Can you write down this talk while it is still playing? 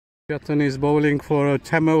T10 is bowling for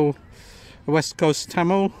Tamil, West Coast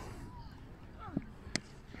Tamil.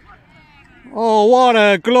 Oh, what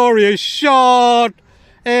a glorious shot!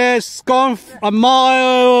 It's gone a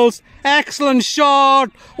miles. Excellent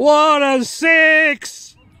shot. What a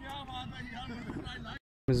six!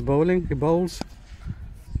 He's bowling. He bowls.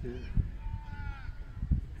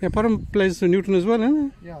 Yeah, Param plays for Newton as well,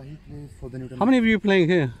 isn't he? Yeah, he plays for the Newton. How many of you playing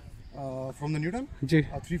here? From the Newton?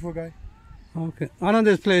 3-4 guys. Okay. I know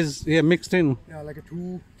there's players mixed in. Yeah, like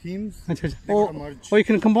 2 teams. Oh, you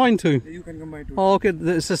can combine 2? Yeah, you can combine 2. Oh, okay.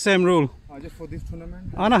 It's the same rule. Just for this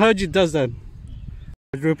tournament. I heard you does that.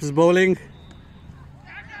 Group is bowling.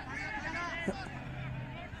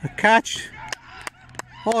 A catch.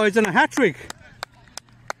 Oh, it's in a hat-trick.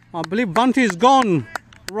 I believe Bunty is gone.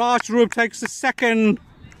 Raj Roop takes the second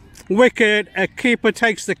wicket. A keeper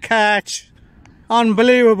takes the catch.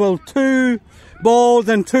 Unbelievable. 2 balls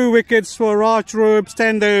and 2 wickets for Raj Roop.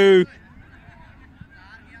 Stendu.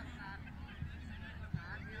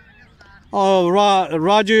 Oh,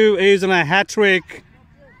 Raju is in a hat-trick.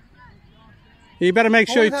 You better make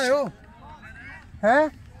sure it's... Huh?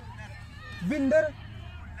 Binder?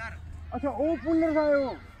 अच्छा ओ puller था वो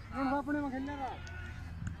कौन सा अपने में खेलने का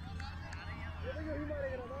ये तो यही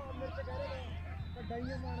मारेगा ना अब मेरे से कह रहे हैं पर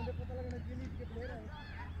डाइया मारने दे पता लगना कि लीग के प्लेयर है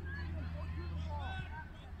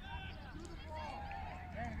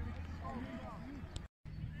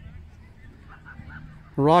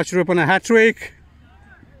Raj Roop on a hat-trick.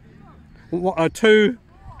 2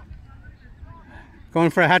 going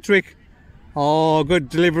for a hat-trick. Oh, good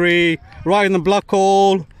delivery right in the block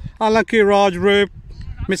hole. Unlucky Raj Roop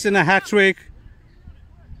missing a hat-trick.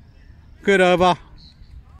 Good over.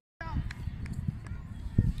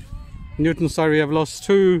 Newton Surrey have lost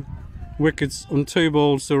 2 wickets on 2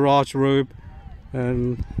 balls to Raj Roop,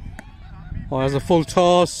 and has a full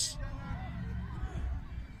toss.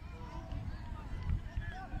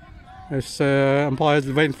 This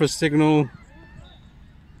umpire's waiting for a signal.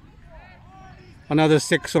 Another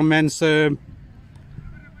 6 on Mansub.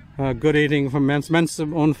 Good eating from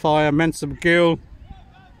Mansub on fire. Mansub Gill.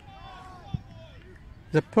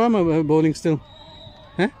 Is it Perma bowling still?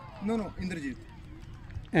 Huh? No, Indrajit.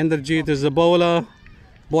 Indrajit is the bowler.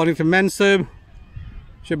 Bowling to Mansub.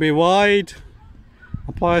 Should be wide.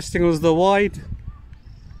 Umpire signals the wide.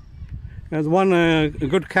 There's one a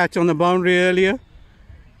good catch on the boundary earlier.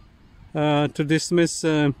 To dismiss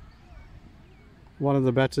one of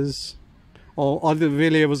the batters. Other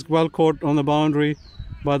Villiers was well caught on the boundary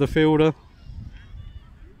by the fielder.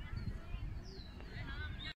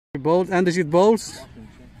 He bowls, Indrajit bowls.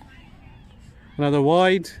 Another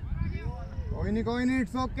wide.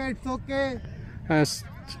 It's okay.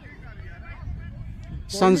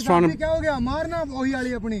 Sun's trying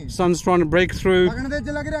to break through.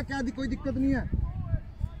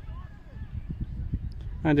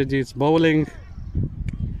 Indrajit's bowling.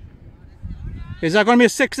 Is that going to be a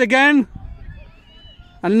 6 again?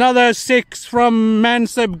 Another 6 from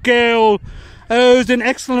Mansub Gill, who's in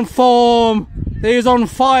excellent form. He's on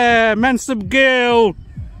fire, Mansub Gill.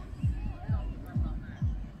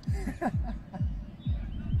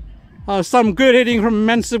 Some good hitting from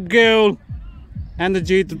Mansub Gill.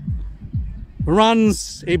 Indrajit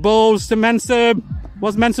runs, he bowls to Mansub.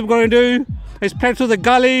 What's Mansub going to do? He's played to the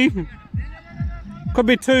gully. Could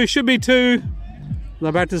be 2, should be 2.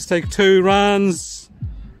 The batters take 2 runs.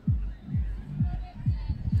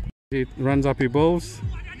 He runs up, he bowls.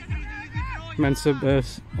 Mansub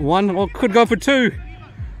 1, or could go for 2.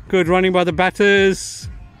 Good running by the batters.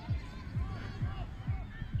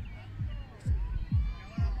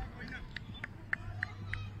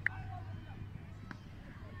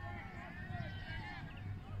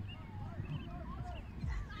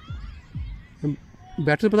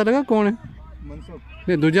 Batter पता लगा कौन है?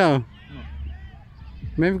 नहीं दूजा.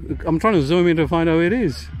 Maybe I'm trying to zoom in to find out who it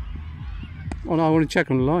is. Oh no, I want to check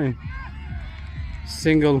online.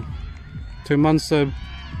 Single to Mansub.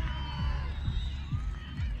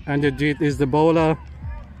 Indrajit is the bowler.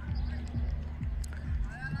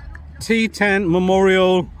 T10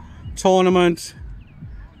 Memorial Tournament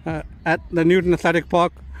at the Newton Athletic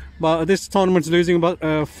Park. But this tournament's losing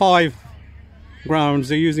about 5 grounds.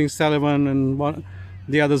 They're using Sullivan and one.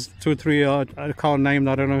 The others 2 or 3 I can't name,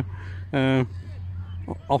 I don't know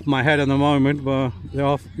off my head at the moment, but they're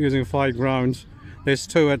off using 5 grounds. There's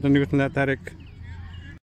 2 at the Newton Athletic.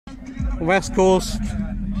 West Coast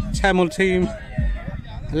Tamil team,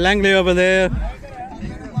 Langley over there.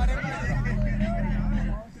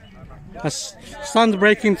 Sun's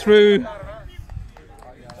breaking through.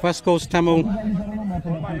 West Coast Tamil.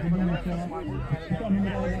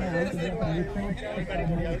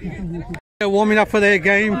 They're warming up for their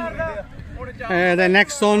game. The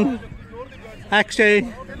next one, actually,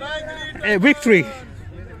 victory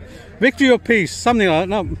or peace, something like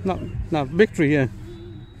that. No, victory, yeah.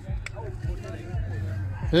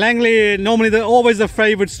 Langley, normally they're always the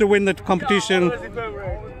favourites to win the competition.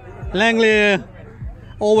 Langley,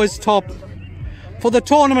 always top. For the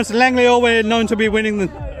tournaments, Langley always known to be winning the,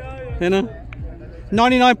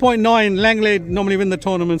 99.9, Langley normally win the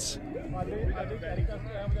tournaments.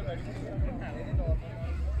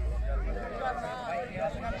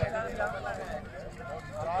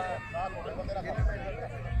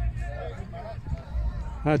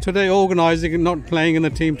 Today organising, not playing in the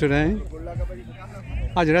team today.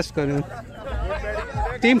 आज rest कर रहे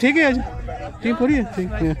हैं. Team ठीक है आज? Team पूरी है?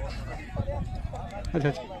 ठीक है.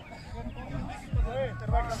 अच्छा.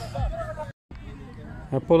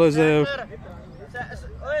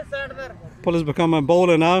 Puller's become a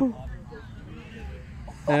bowler now.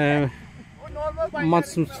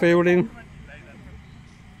 Mudson's fielding.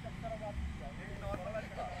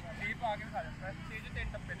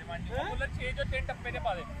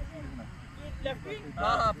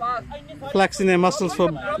 Flexing their muscles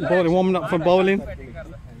for bowling, warming up for bowling.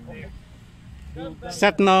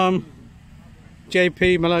 Satnam,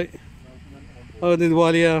 JP, Malay, Odin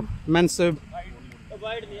Walia, Mansub.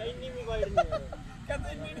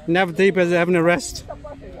 Navdeep is having a rest.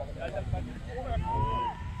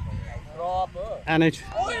 Anich.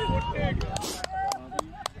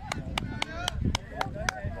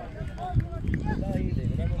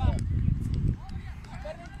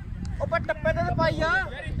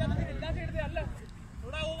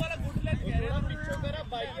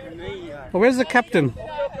 Where's the captain?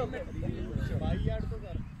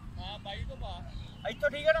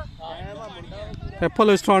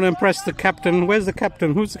 Apollo's trying to impress the captain. Where's the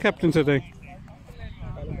captain? Who's the captain today?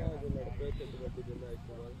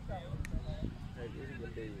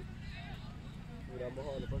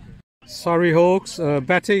 Surrey Hawks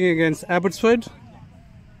batting against Abbotsford.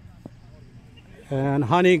 And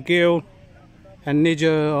Honey, Gill and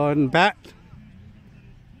Nija on bat.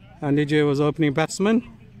 And Nija was opening batsman.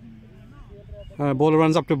 Bowler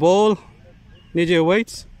runs up to ball. Nija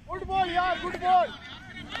waits. Good ball, yeah, good ball.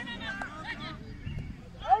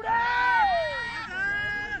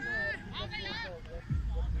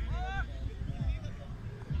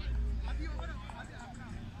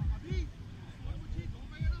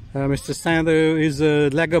 Mr. Sandhu is a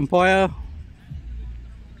leg umpire.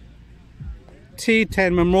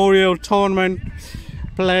 T10 Memorial Tournament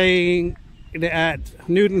playing at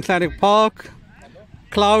Newton Athletic Park.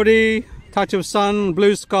 Cloudy, touch of sun,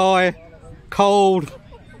 blue sky, cold.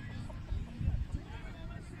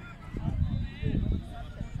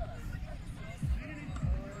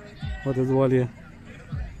 What is the wall here?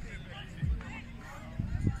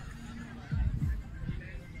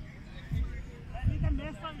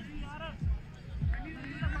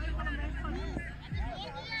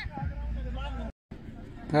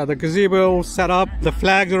 The gazebo set up, the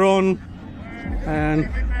flags are on, and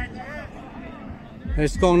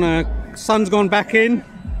it's gone. Sun's gone back in.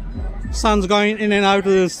 Sun's going in and out of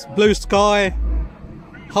this blue sky.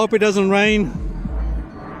 Hope it doesn't rain.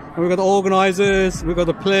 And we've got the organisers, we've got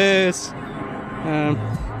the players,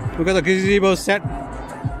 we've got the gazebo set.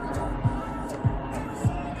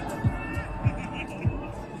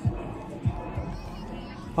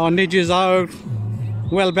 Our Nij is out,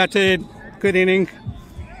 well batted, good inning.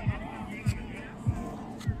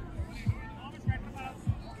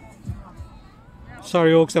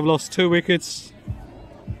 Surrey Hawks have lost 2 wickets.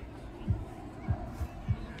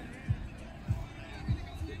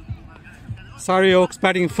 Surrey Hawks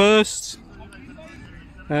batting first.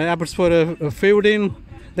 Abbotsford are fielding.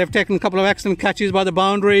 They've taken a couple of excellent catches by the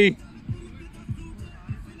boundary.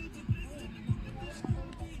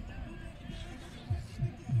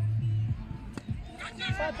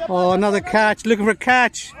 Oh, another catch. Looking for a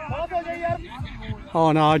catch.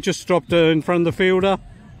 Oh no, I just dropped in front of the fielder.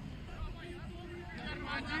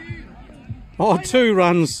 Oh, 2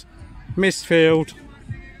 runs, missed field.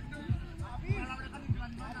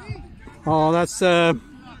 Oh, that's a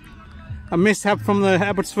mishap from the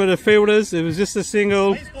Abbotsford fielders. It was just a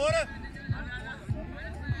single.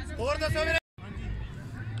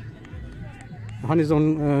 Honey's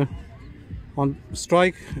on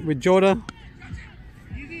strike with Jorda.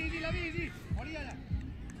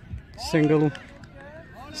 Single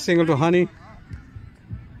to Honey.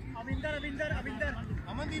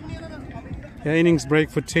 Yeah, innings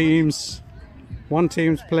break for teams. One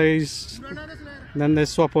team plays, then they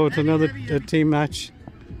swap over to another team match.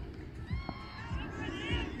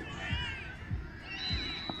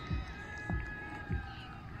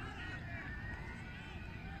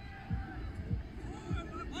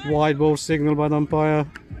 Wide ball signal by the umpire.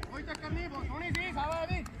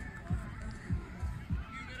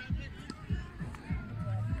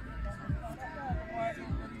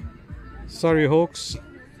 Surrey Hawks.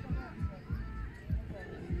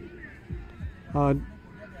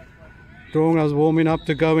 Dronga's warming up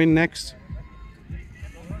to go in next.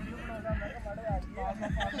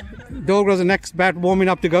 Dogra's the next bat warming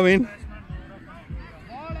up to go in.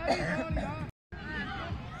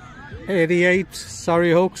 88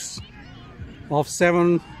 Surrey Hawks off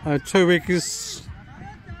 7, 2 wickets.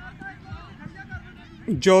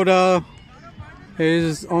 Joda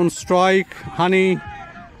is on strike. Honey.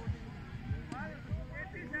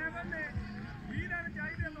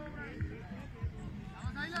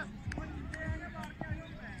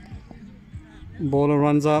 Bowler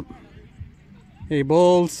runs up. He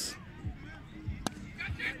bowls.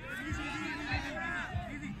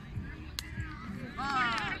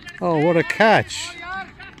 Oh, what a catch.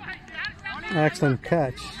 Excellent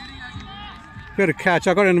catch. Good a catch.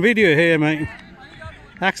 I got it on video here, mate.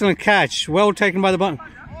 Excellent catch. Well taken by the ball.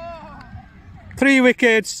 3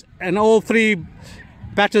 wickets and all 3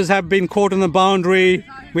 batters have been caught on the boundary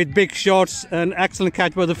with big shots. An excellent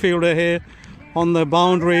catch by the fielder here on the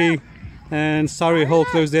boundary. And Surrey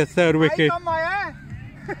Hawks lose their 3rd wicket.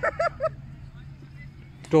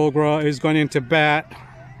 Dogra is going into bat.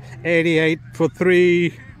 88 for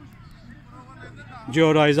 3.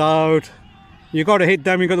 Joda is out. You got to hit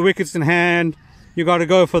them. You got the wickets in hand. You got to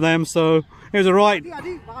go for them. So it was a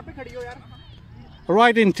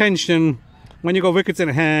right intention when you got wickets in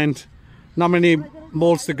hand. Not many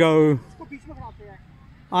balls to go.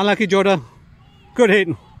 Unlucky Joda. Good hit.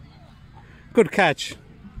 Good catch.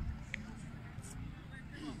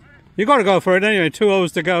 You got to go for it anyway. 2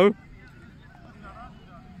 overs to go.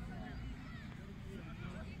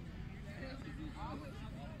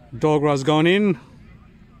 Dogra's gone in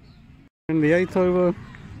the 8th over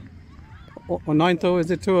or 9th over. Is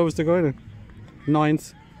it 2 overs to go?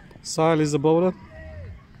 9th. Sile is the bowler.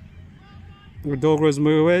 Dogra's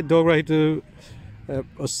move away. Dogra hit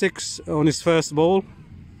a 6 on his first ball.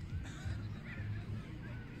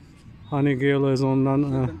 Honey Gill is on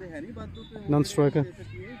non-striker.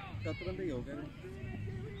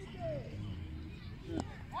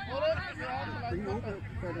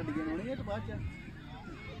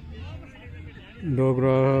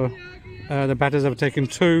 Dogra, the batters have taken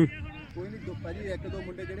 2.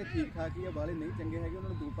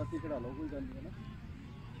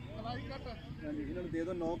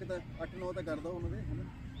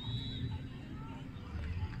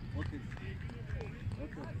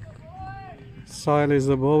 Sile is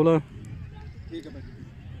the bowler.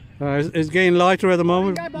 It's getting lighter at the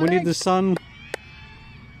moment. We need the sun.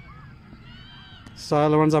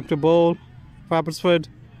 Sile runs up to bowl. Abbotsford.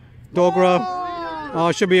 Dogra.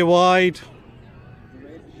 Oh, should be a wide.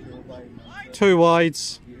 2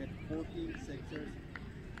 wides.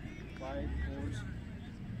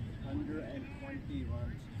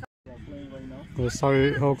 The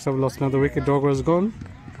Surrey Hawks have lost another wicket. Dogra's gone.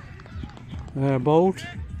 Bowled.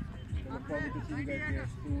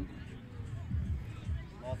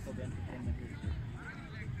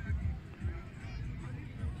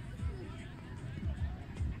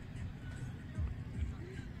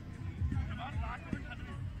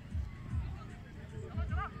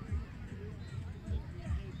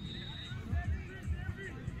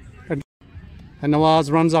 And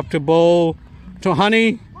Nawaz runs up to bowl to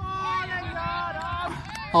Honey.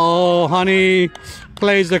 Oh, Honey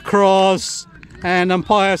plays the cross and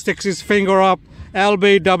umpire sticks his finger up.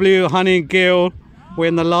 LBW Honey Gill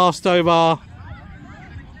win the last over.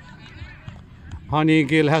 Honey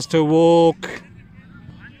Gill has to walk.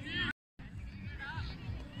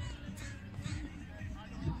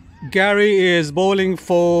 Gary is bowling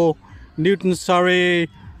for Newton Surrey.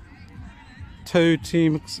 2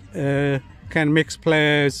 teams can mix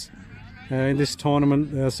players in this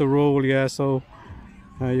tournament. There's a rule, yeah, so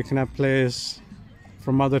you can have players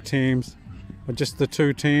from other teams, but just the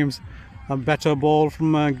 2 teams. A better ball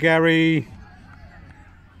from Gary.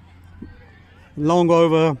 Long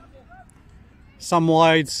over, some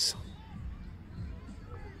wides.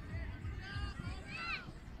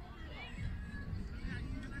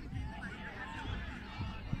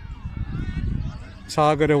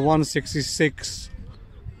 Target of 166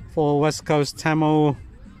 for West Coast Tamil.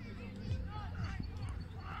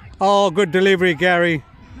 Oh, good delivery, Gary.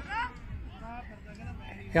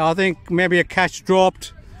 Yeah, I think maybe a catch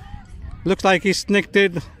dropped. Looks like he snicked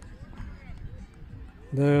it.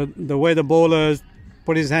 The way the bowler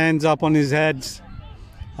put his hands up on his head.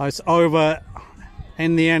 It's over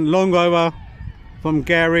in the end. Long over from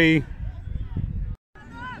Gary.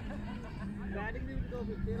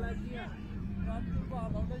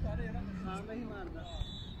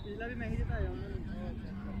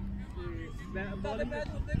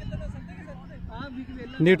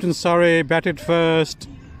 Newton Surrey batted first,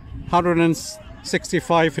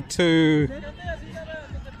 165 for 2.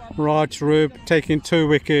 Rajrup taking 2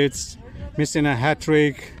 wickets, missing a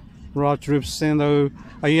hat-trick. Rajrup Sindhu,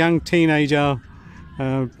 a young teenager,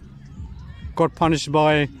 got punished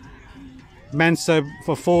by Mansub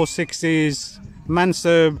for 4 sixes.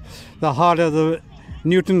 Mansub, the heart of the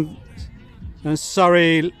Newton and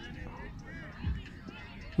Surrey,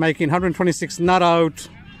 making 126 not out,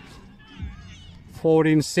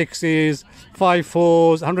 14 sixes, 5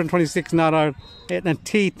 fours, 126 not out in a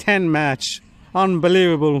T10 match.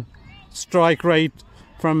 Unbelievable strike rate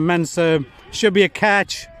from Mansub. Should be a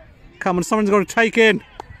catch. Come on, someone's got to take it.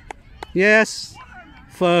 Yes.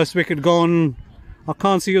 First wicket gone. I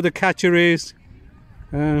can't see who the catcher is.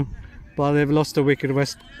 But they've lost a wicket.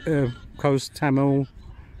 West Coast Tamil.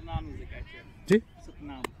 Ji?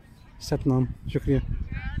 Satnam. Shukriya.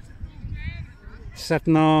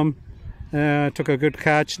 Satnam took a good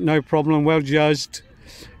catch. No problem. Well judged.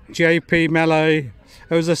 JP Melee.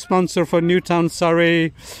 It was a sponsor for Newtown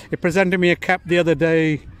Surrey. He presented me a cap the other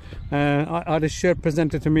day. I had a shirt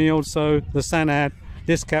presented to me also, the Sun hat.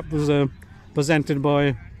 This cap was presented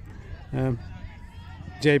by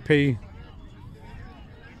JP.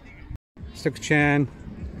 Sukchan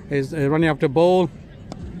is running up the ball.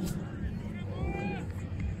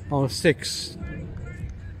 Oh, 6.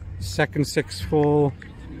 Second 6 for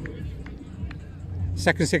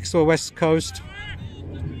West Coast.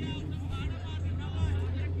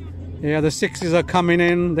 Yeah, the 6s are coming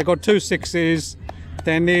in. They got 2 6s.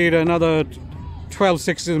 They need another 12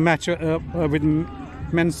 6s match with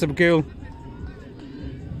Mansub Gill.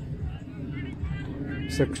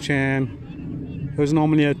 Sukchan, who's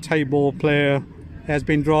normally a table player, has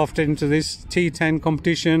been drafted into this T10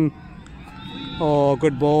 competition. Oh,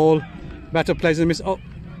 good ball. Batter plays a miss. Oh,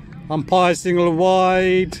 umpire single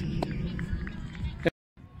wide.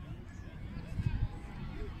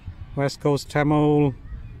 West Coast Tamil,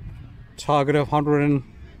 target of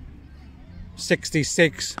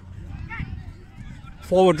 166.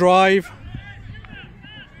 Forward drive.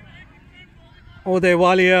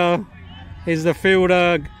 Walia is the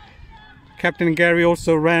fielder. Captain Gary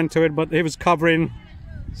also ran to it, but he was covering,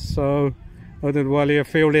 so Walia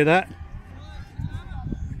fielded that.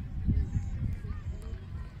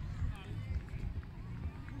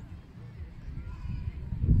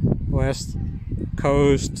 West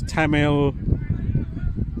Coast Tamil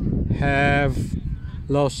have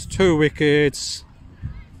lost 2 wickets.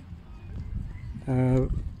 Well,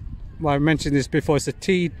 I mentioned this before. It's a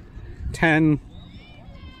T10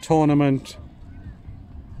 tournament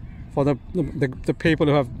for the people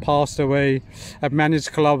who have passed away, have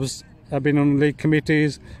managed clubs, have been on league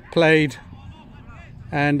committees, played,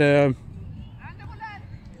 and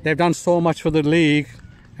they've done so much for the league,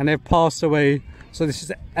 and they've passed away. So this is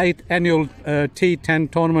the 8th annual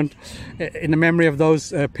T10 tournament in the memory of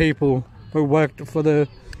those people who worked for the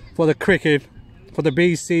cricket, for the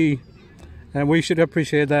BC, and we should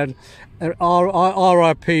appreciate that.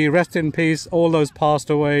 RIP, rest in peace, all those passed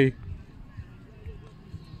away.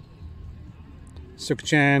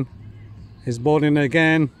 Sukchan is bowling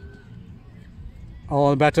again. Oh,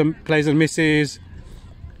 the batter plays and misses.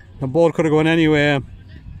 The ball could have gone anywhere.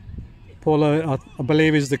 Paula, I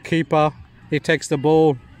believe, is the keeper. He takes the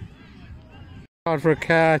ball. Hard for a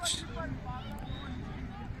catch.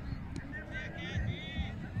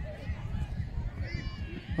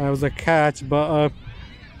 That was a catch, but I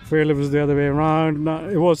feel it was the other way around. No,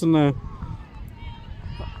 it wasn't a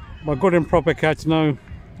good and proper catch, no.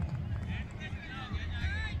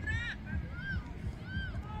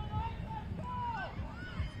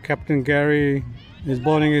 Captain Gary is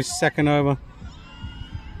bowling his 2nd over.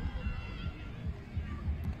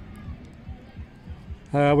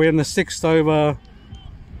 We're in the 6th over.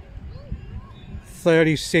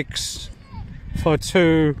 36 for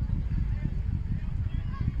 2.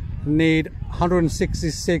 Need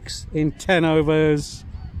 166 in 10 overs.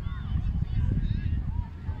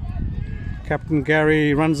 Captain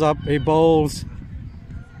Gary runs up, he bowls.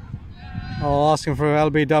 Oh, asking for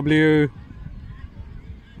LBW.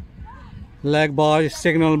 Leg by,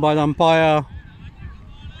 signal by the umpire.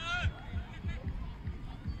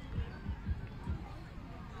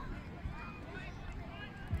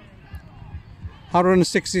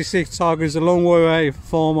 .166 target is a long way away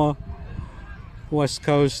from West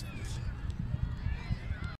Coast.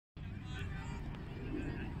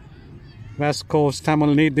 West Coast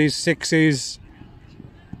Tamil need these 6s.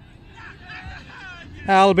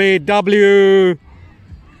 LBW.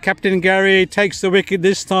 Captain Gary takes the wicket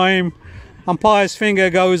this time. Umpire's finger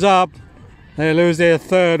goes up. They lose their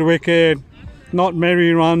third wicket. Not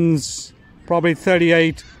many runs, probably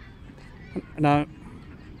 38. No,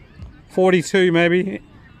 42 maybe.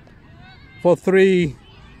 For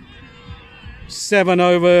 7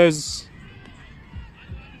 overs.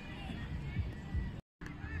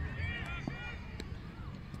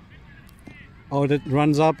 Oh, that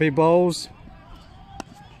runs up, he bowls.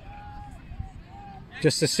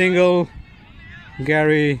 Just a single.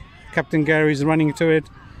 Captain Gary's running to it.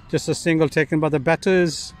 Just a single taken by the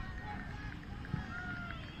batters.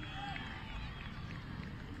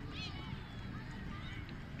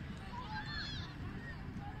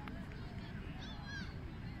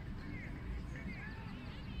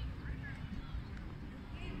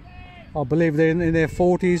 I believe they're in their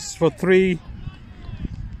 40s for 3.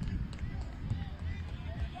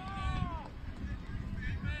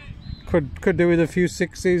 Could do with a few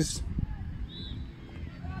 6s.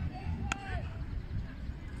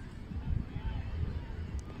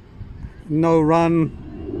 No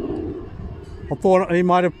run. I thought he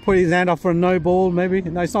might have put his hand up for a no ball, maybe.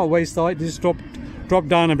 No, it's not waist height. He just dropped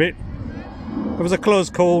down a bit. It was a close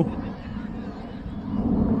call.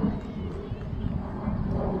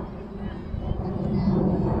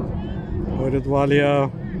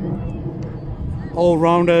 Walia,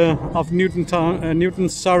 all-rounder of Newton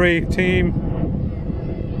Surrey team.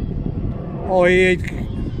 Oh,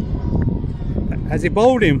 has he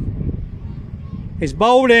bowled him? He's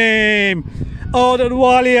bowled him. Oh,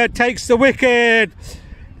 Walia takes the wicket.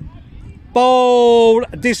 Bowl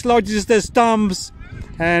dislodges the stumps,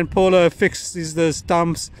 and Paula fixes the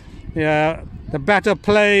stumps. Yeah, the batter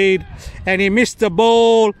played, and he missed the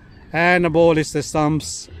ball, and the ball is the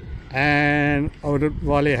stumps. And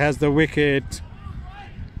Walia has the wicket.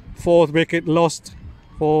 4th wicket lost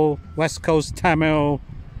for West Coast Tamil.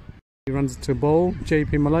 He runs to bowl,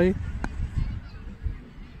 JP Malay.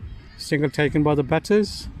 Single taken by the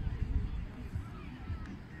batters.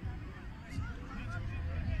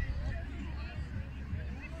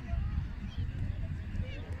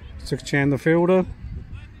 Sukhchan the fielder.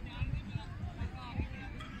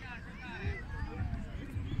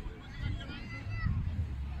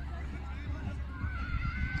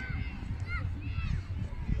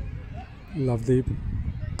 Lovely.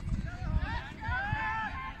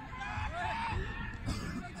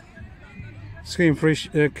 Screen free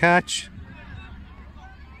catch.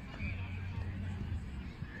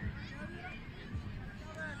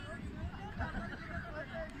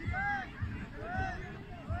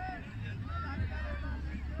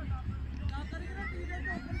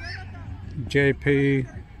 JP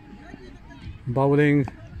bowling,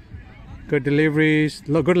 good deliveries,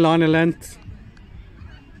 good line of length.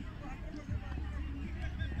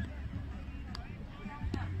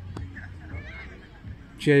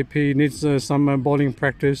 JP needs some bowling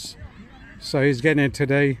practice, so he's getting it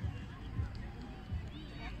today.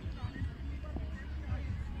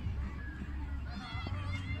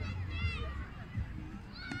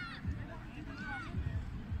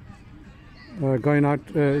 Going out,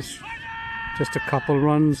 just a couple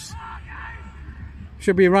runs.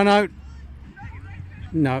 Should be run out.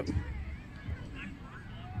 No.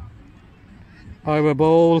 Over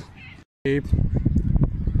ball.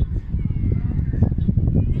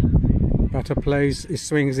 Batter plays, he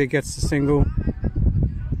swings, he gets the single.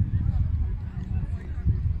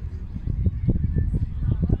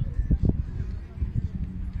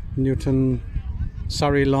 Newton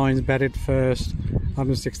Surrey lines batted first,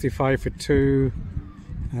 165 for 2.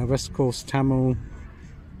 West Coast Tamil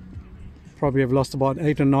probably have lost about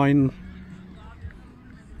 8 or 9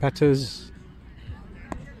 batters.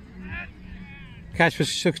 Catch for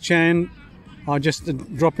Sukhchan, just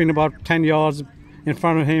dropping about 10 yards in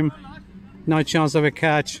front of him. No chance of a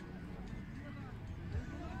catch.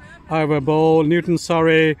 Over ball. Newton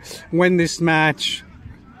Surrey win this match.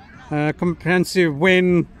 Comprehensive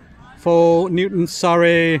win for Newton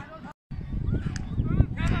Surrey.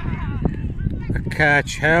 A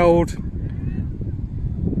catch held.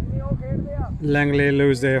 Langley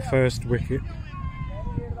lose their first wicket.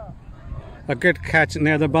 A good catch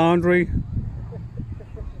near the boundary.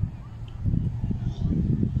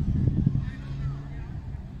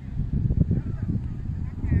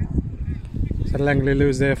 So Langley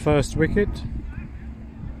lose their first wicket.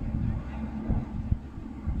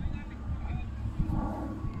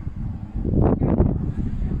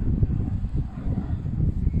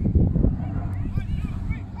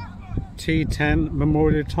 T10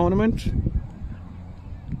 Memorial Tournament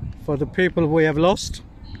for the people we have lost.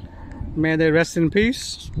 May they rest in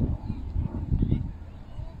peace.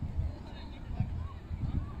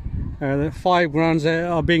 The 5 grounds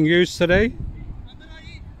are being used today.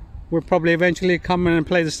 We'll probably eventually come in and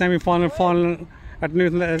play the semi-final and final at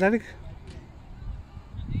Newton Athletic.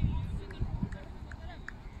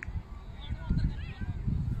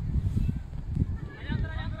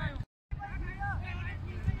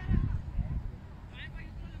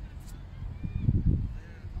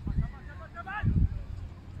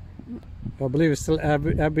 I believe it's still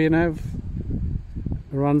Abhinav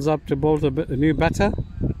runs up to bowl the new batter.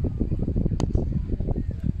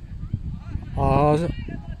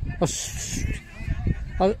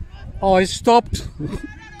 He stopped.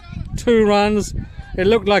 2 runs. It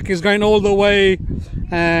looked like he's going all the way,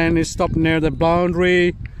 and he stopped near the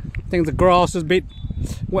boundary. I think the grass is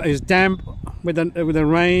is damp with the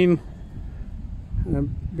rain. A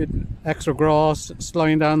bit extra grass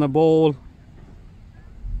slowing down the ball.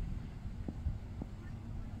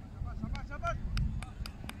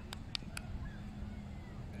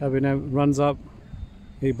 Abhinav runs up.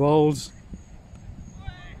 He bowls.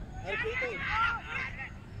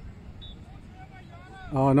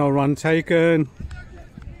 Oh, no run taken.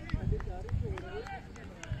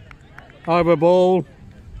 Over ball.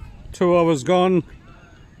 2 overs gone.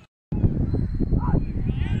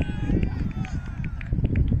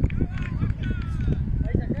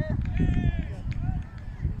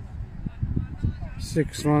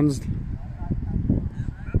 Six runs.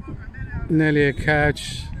 Nearly a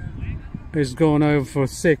catch. He's gone over for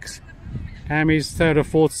 6. Ami's 3rd or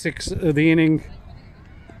 4th 6 of the inning.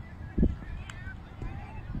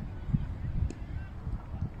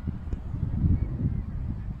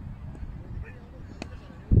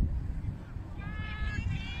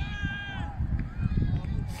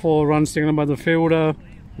 Four runs taken by the fielder.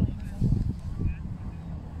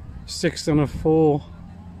 6 on a 4.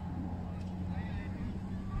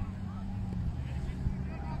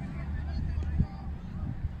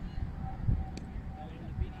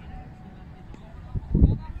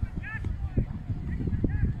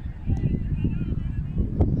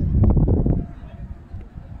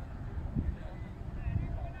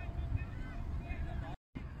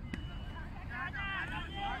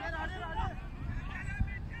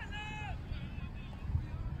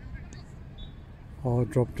 Oh,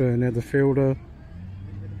 dropped near the fielder.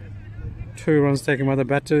 2 runs taken by the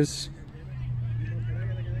batters.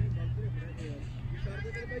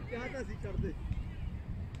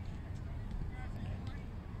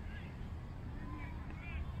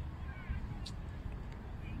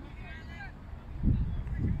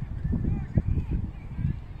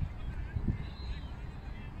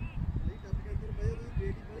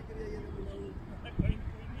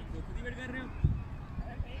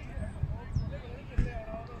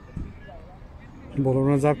 Bowler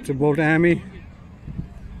runs up to bowl to Ami.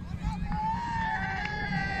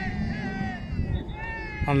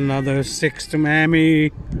 Another 6 to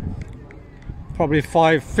Ami. Probably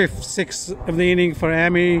 5th, 6th of the inning for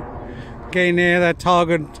Ami. Getting near that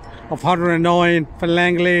target of 109 for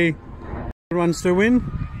Langley. Runs to win.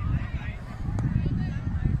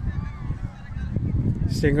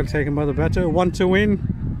 Single taken by the batter. 1 to win.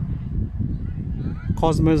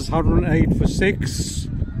 Cosmos 108 for 6.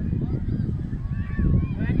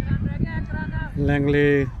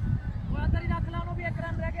 Langley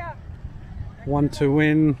 1 to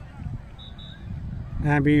win.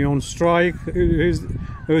 Abby on strike,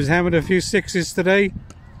 who's hammered a few 6s today.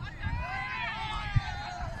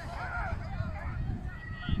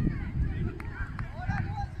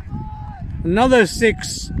 Another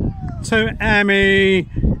 6 to Ami,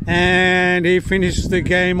 and he finishes the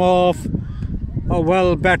game off. A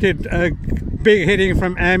well batted, big hitting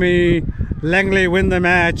from Ami. Langley win the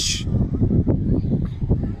match.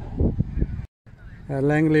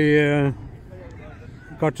 Langley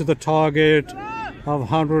got to the target of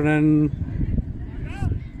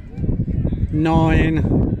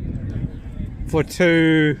 109 for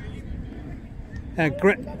 2.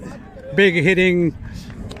 Big hitting.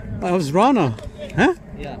 That was Rana, huh?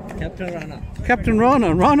 Yeah, Captain Rana. Captain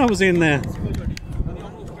Rana. Rana was in there.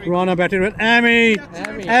 Rana batted with Ami. 8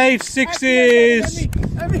 6s.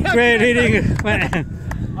 Great hitting.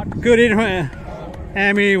 Good hitting.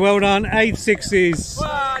 Ami, well done. 8 6s.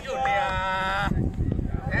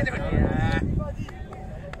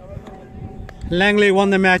 Langley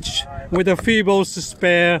won the match with a few balls to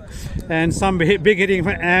spare, and some big hitting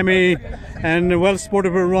for Ami, and well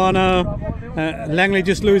spotted for Rana. Langley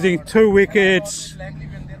just losing 2 wickets.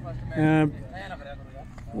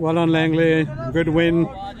 Well on Langley, good win.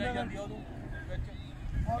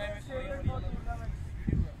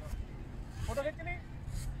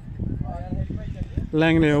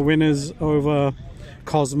 Langley are winners over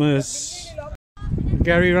Cosmos.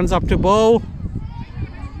 Gary runs up to bowl.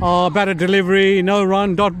 Batter delivery, no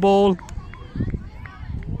run, dot ball.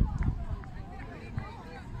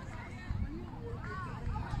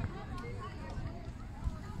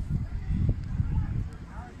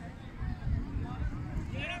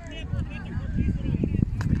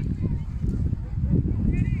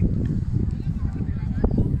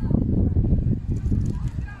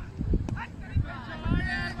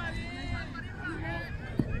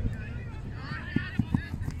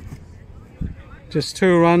 Just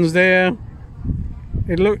 2 runs there.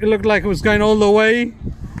 It looked like it was going all the way,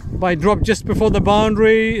 but it dropped just before the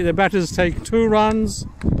boundary. The batters take 2 runs.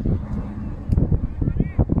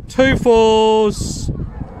 2 fours,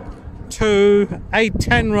 2, 8,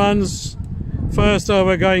 10 runs. First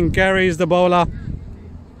over going Gary's the bowler.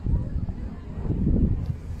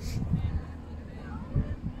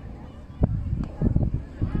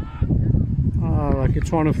 Like you're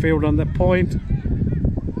trying to field on that point.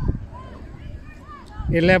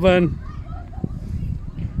 11.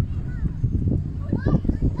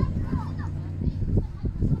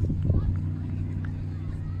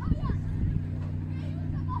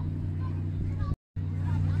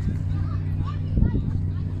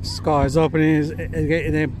 Sky is opening, it's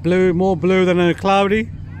getting blue, more blue than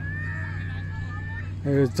cloudy. It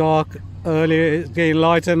was dark earlier, it's getting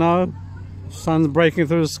lighter now. Sun's breaking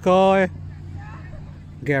through the sky.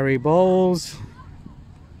 Gary bowls.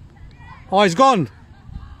 Oh, he's gone.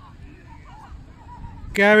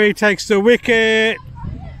 Gary takes the wicket.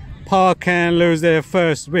 Park can lose their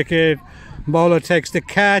first wicket. Bowler takes the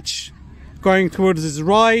catch, going towards his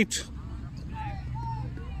right.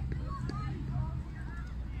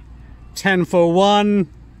 10 for 1.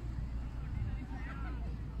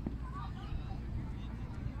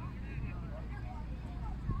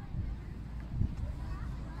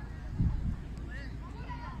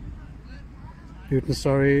 Newton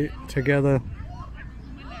Surrey together.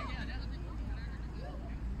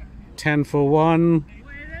 10 for 1.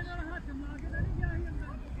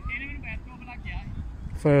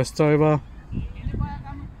 First over.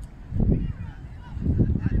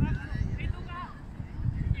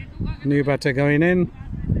 New batter going in.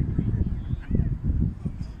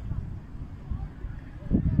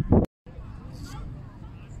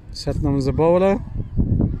 Satnam's the bowler.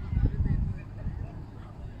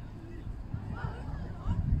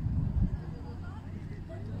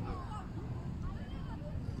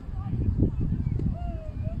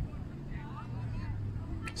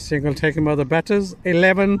 Single taken by the batters.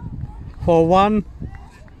 11 for 1.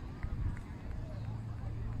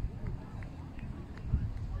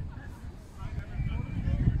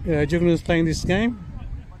 Yeah, Jugan is playing this game.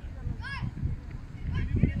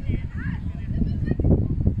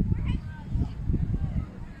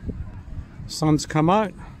 Sun's come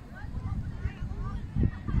out.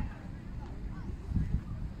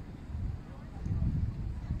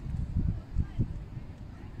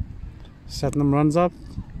 Satnam runs up.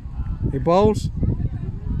 He bowls.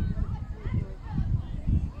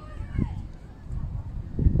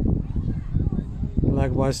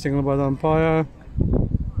 Likewise signaled by the umpire.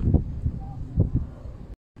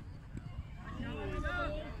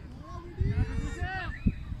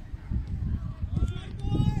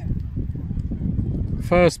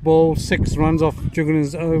 First ball, 6 runs off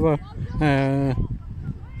Jugan's over.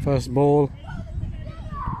 First ball.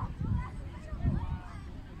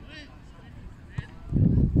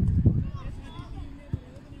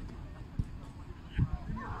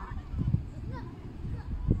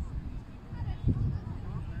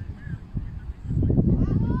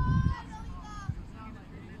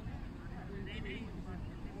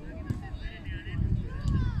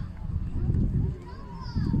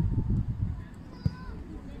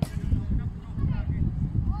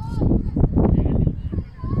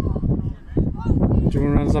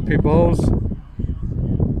 Jugan runs up, he bowls.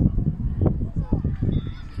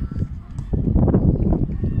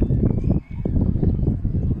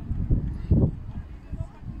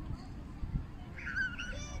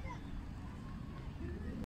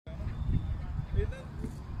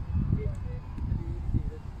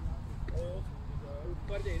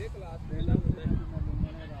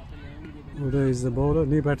 There is the bowler,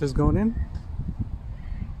 new batters going in.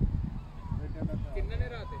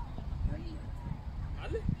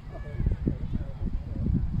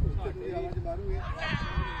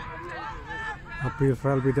 Appeal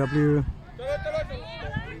for LBW.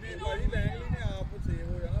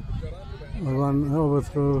 A run,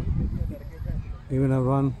 overthrow, even a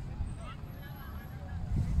run.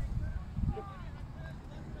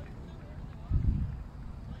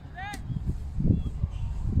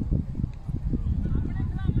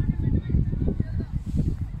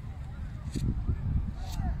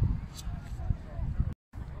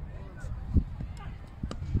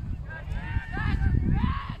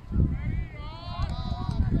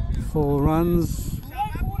 4 runs.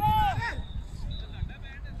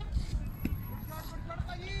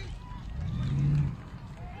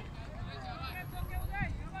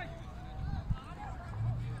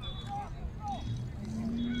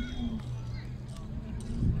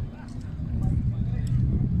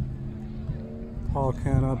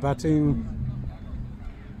 Parkana batting.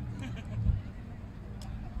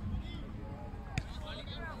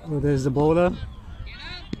 Oh, there's the bowler.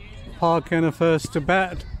 Parkana first to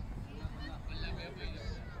bat.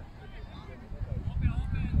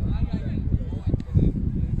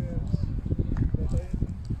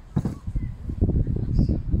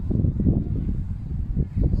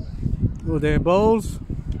 Oh, there bowls.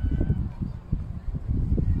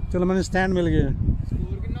 चलो मैंने stand मिल गया.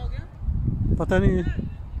 पता नहीं.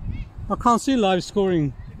 I can't see live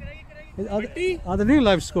scoring. Are there new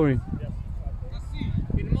live scoring?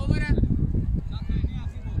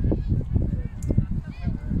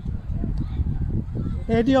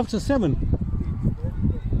 80 off to 7.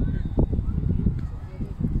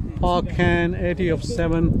 Parkan 80 of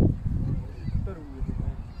 7.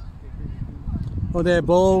 Oh, there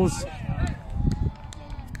balls.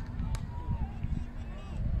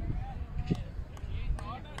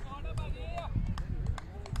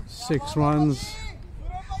 Six runs.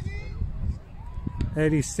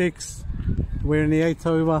 86. We're in the 8th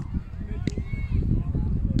over.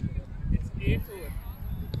 It's 8th over.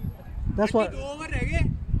 That's what.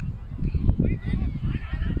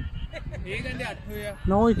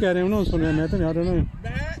 No, I can't. I'm not saying anything. I don't know.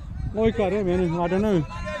 I can't. I don't know.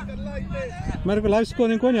 मेरे को live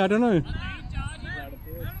scoring कोई नहीं. I don't know.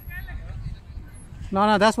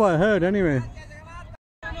 No, that's what I heard anyway.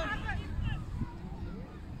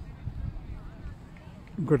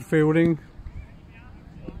 Good fielding.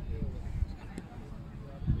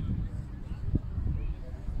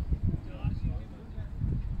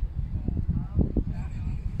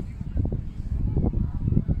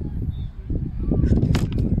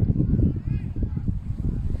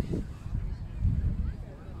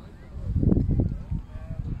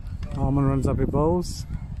 Arman runs up he bowls.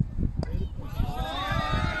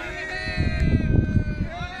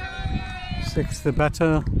 Sixth the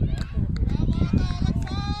batter.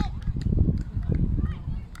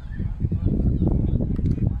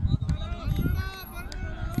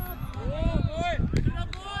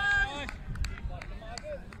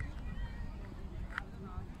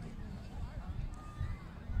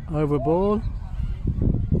 Over ball.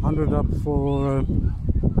 100 up for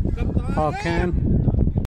Parkan.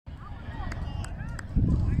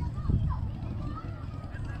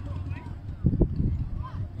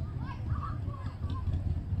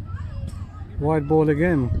 Wide ball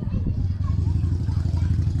again.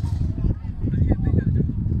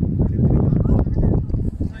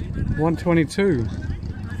 $122.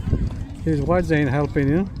 His wides ain't helping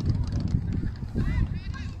you.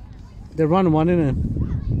 They run one in it.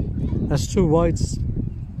 That's 2 wides.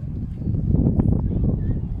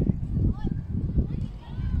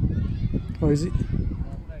 Oh, is he?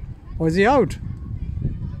 Oh, is he out?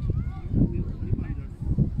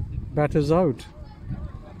 Batter's out.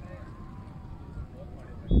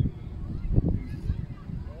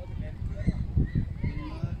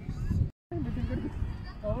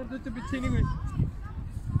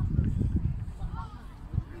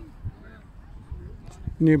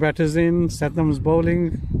 New batters in. Satnam's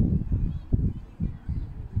bowling.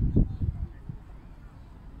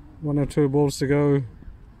 1 or 2 balls to go.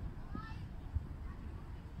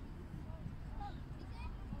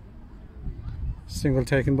 Single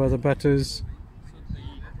taken by the batters.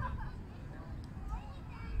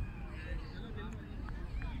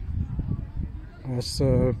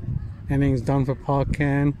 So innings done for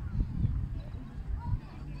Parkan.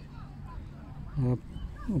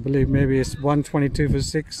 I believe maybe it's 122 for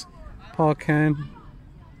 6. Parkan.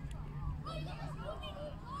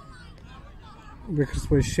 Wickets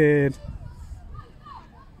were shared.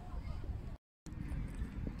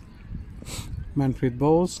 Manpreet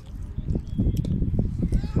bowls.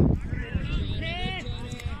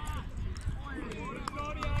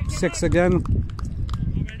 Six again.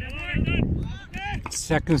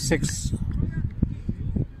 Second 6.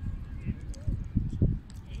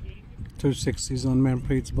 2 60s on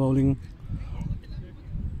Manpreet's bowling.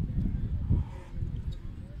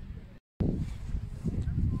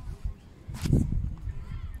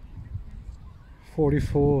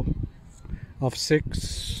 .44 of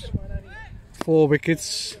 6. 4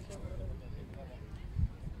 wickets.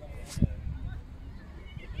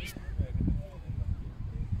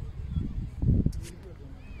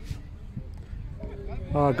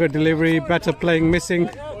 Good delivery, batter playing missing.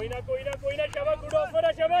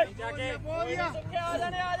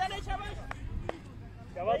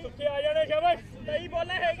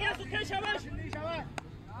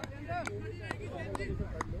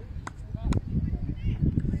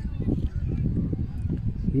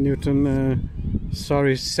 Newton,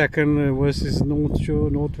 Surrey second versus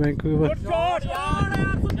North Vancouver.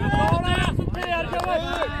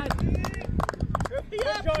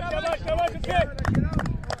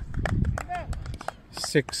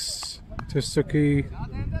 Six to Suki.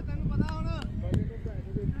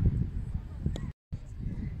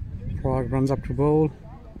 Prague runs up to bowl.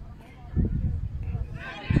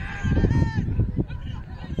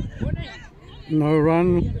 No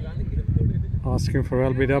run. Asking for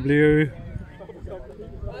LBW.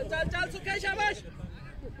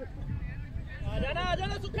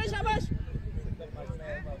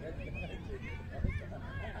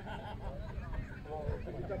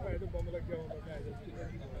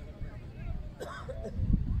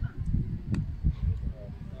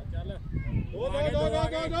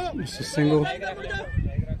 Just a single.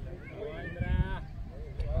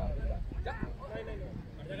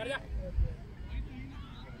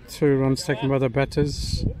 2 runs taken by the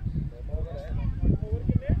batters.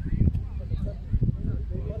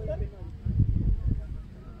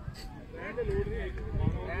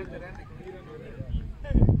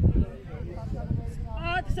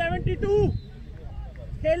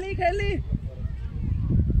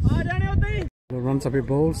 The runs up he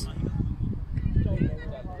bowls.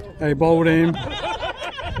 He bowled him.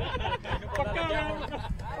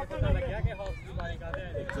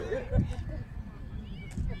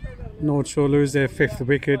 North Shore lose their 5th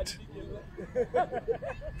wicket.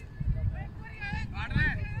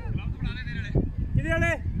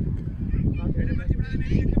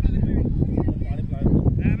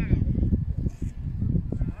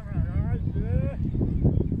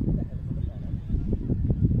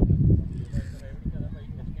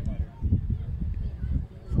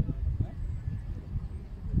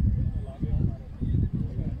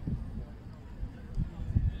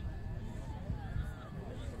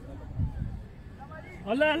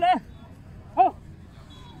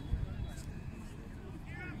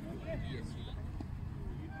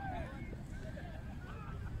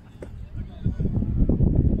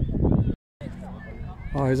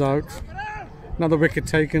 Oh, he's out. Another wicket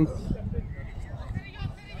taken.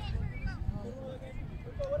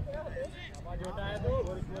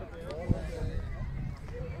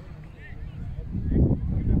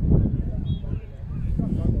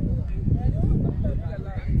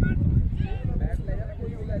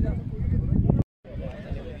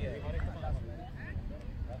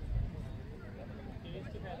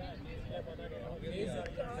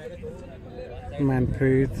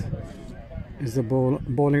 Manpreet is the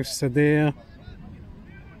bowling there.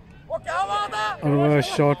 A reverse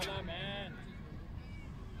shot.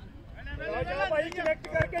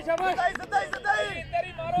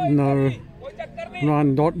 No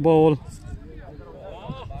run, dot ball.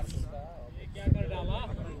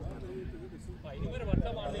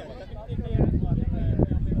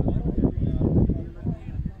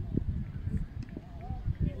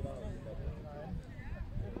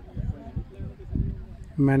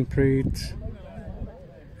 Manpreet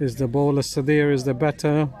is the bowler, Sadir is the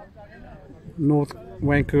batter. North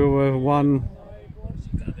Vancouver 1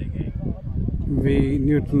 v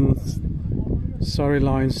Newton Surrey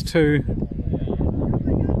Lions 2.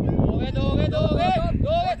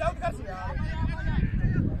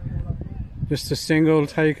 Just a single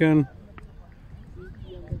taken.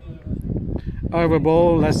 Over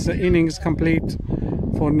ball, that's the innings complete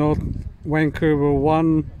for North Vancouver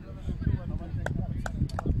 1.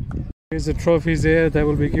 Here's the trophies there, they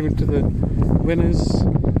will be given to the winners.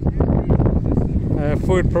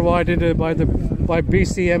 Food provided by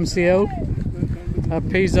BCMCL.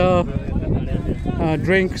 Pizza,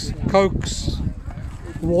 drinks, cokes,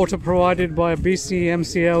 water provided by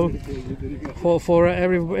BCMCL for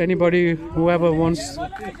anybody, whoever wants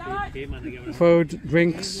food,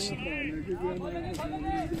 drinks.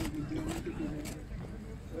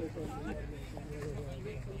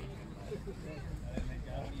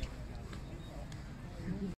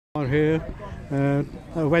 Here,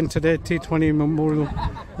 I went to the T20 Memorial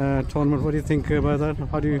Tournament. What do you think about that?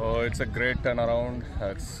 How do you? Oh, it's a great turnaround.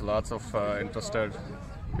 It's lots of interested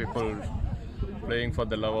people playing for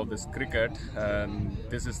the love of this cricket, and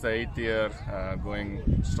this is the 8th year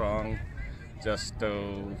going strong, just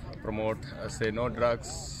to promote, say no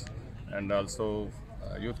drugs, and also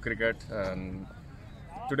youth cricket. And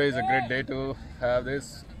today is a great day to have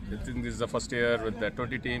this. I think this is the first year with the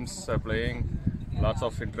 20 teams playing. Lots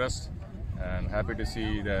of interest, and happy to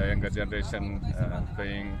see the younger generation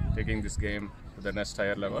taking this game to the next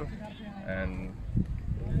higher level. And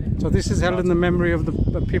so this is held in the memory of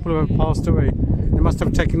the people who have passed away. They must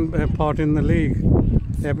have taken part in the league.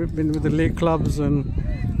 They have been with the league clubs and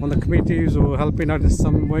on the committees or helping out in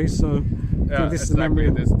some way. So yeah, this exactly. is the memory.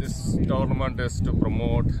 This tournament is to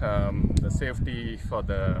promote the safety for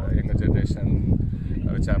the younger generation,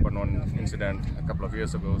 which happened one incident a couple of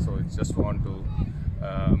years ago. So we just want to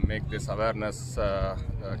make this awareness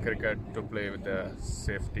cricket to play with the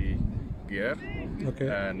safety gear. Okay.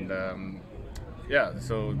 And yeah,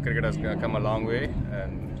 so cricket has come a long way,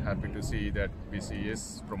 and happy to see that BC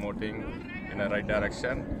is promoting in the right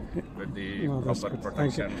direction with the proper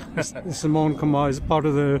protection. This is Mohan Kumar is part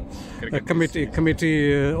of the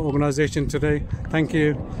committee organisation today. Thank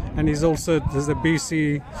you. And he's also there's the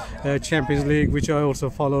BC Champions League, which I also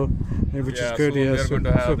follow, which is good. So Yeah, we're going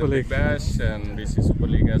to have Super the Big League. Bash and BC Super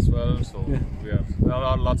League as well. So there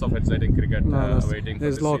are lots of exciting cricket awaiting.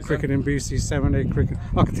 There's for a lot this of cricket season. in BC 7-8 cricket.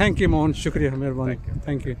 Okay, thank you, Mohan. Shukriya, Mehrbani.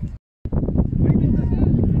 Thank you.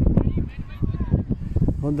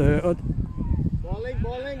 On the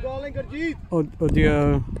bowling Gurjeet.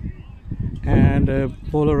 Audio and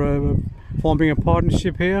bowler forming a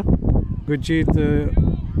partnership here. Gurjeet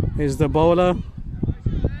is the bowler.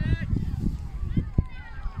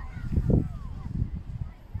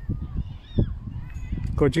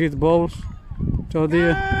 Gurjeet bowls.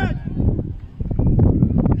 Audio.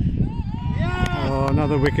 Oh,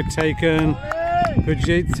 another wicket taken.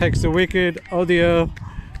 Gurjeet takes the wicket. Audio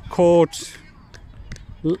caught.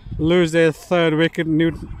 Lose their third wicket.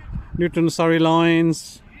 Newton Surrey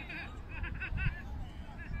lines.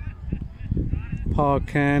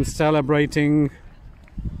 Parkan celebrating.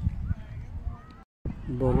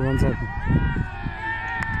 Ball runs up.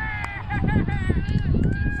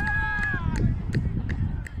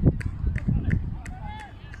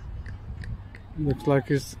 Looks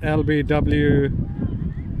like it's LBW.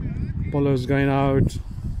 Bowler's going out.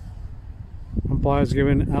 Umpire's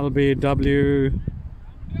given LBW.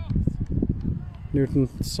 Newton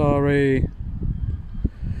Surrey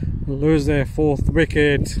lose their fourth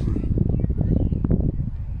wicket.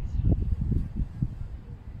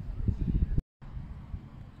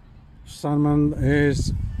 Salman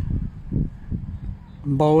is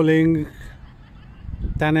bowling.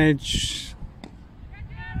 Tanage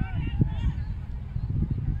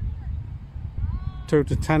 2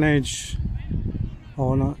 to Tanage.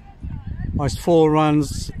 Oh no, it's 4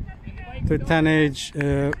 runs to Tanage.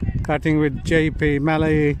 Batting with JP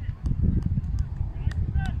Malay.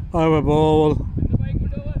 Over ball.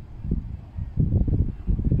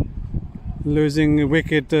 Losing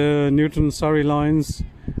wicket. Newton Surrey lines.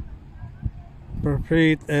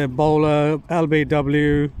 Preet bowler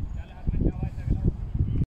LBW.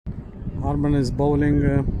 Harman is bowling.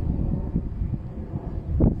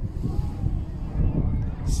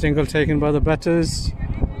 Single taken by the batters.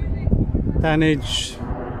 Tanage.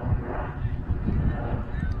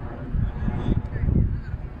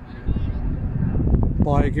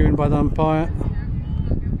 Bye given by the umpire.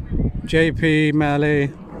 JP Malay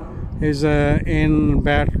is in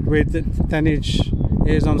bat with Tanage.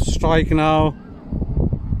 Is on strike now.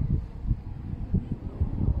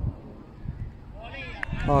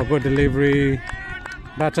 Oh, good delivery.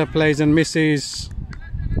 Batter plays and misses.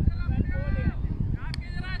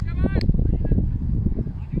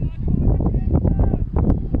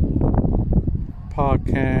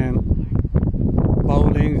 Parkan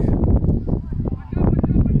bowling.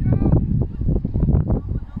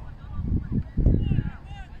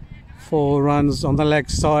 Four runs on the leg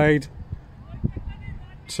side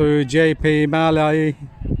to JP Malay.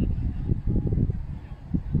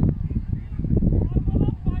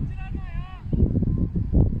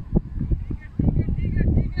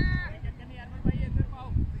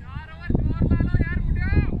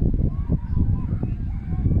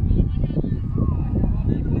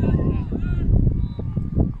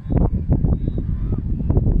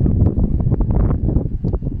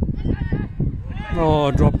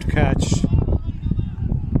 Oh, dropped catch.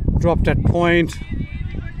 Dropped at point.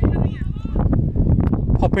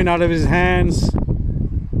 Popping out of his hands.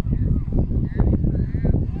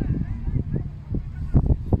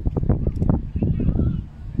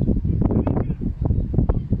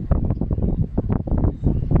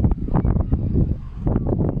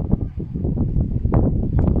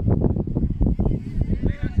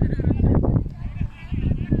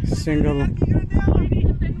 Single.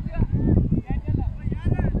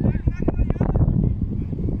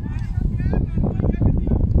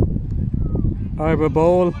 Over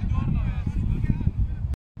ball.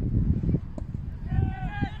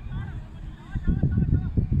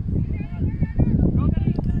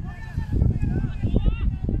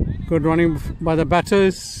 Good running by the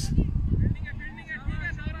batters.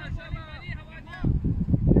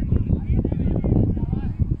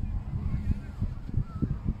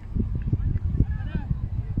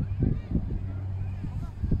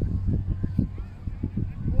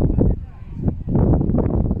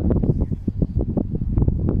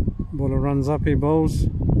 Bowler runs up, he bowls.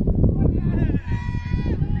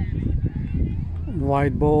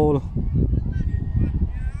 Wide ball.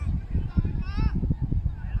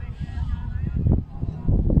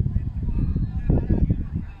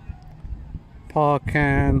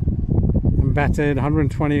 Parkan and batted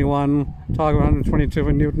 121, target 122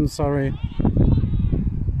 for Newton, Surrey.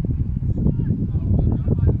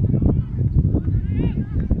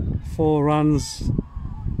 Four runs.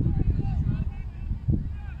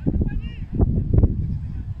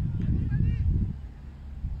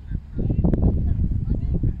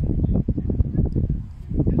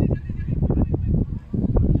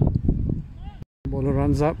 Bowler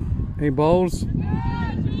runs up, he bowls.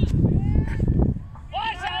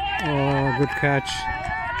 Oh,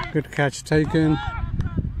 good catch taken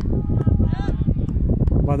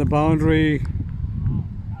by the boundary.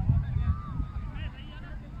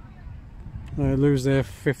 Lose their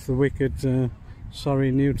fifth wicket,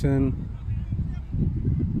 sorry Newton.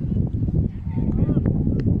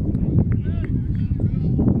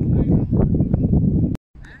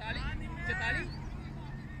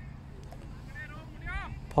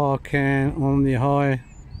 Parkan on the high.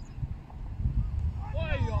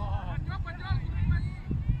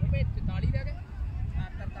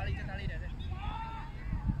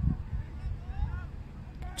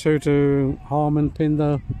 Two to Harman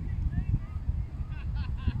Pinder.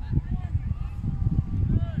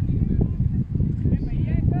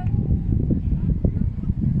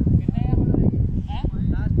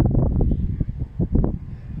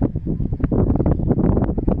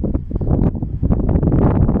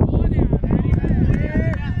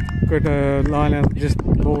 Good line and just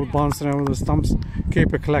ball bouncing over the stumps.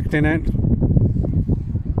 Keeper collecting it.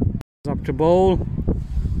 Up to bowl.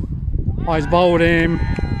 He's bowled him.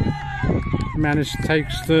 Managed to take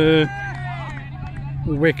the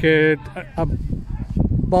wicket.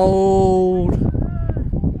 Bowled.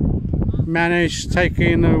 Managed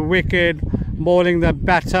taking the wicket. Bowling the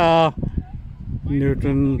batter.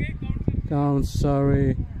 Newton down.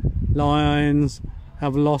 Surrey. Lions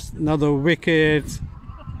have lost another wicket.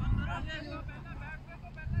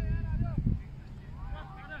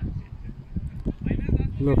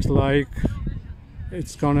 Looks like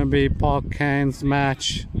it's gonna be Parkan's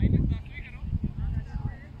match.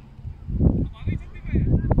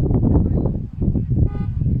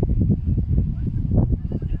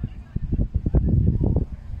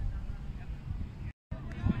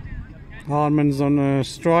 Harman's on a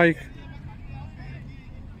strike.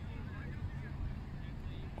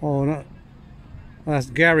 Oh no,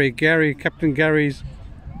 that's Gary. Captain Gary's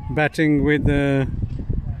batting with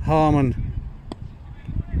Harman.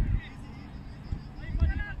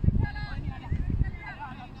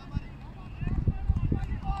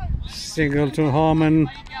 Single to Harman.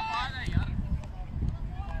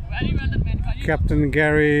 Captain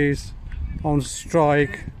Gary's on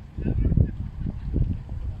strike.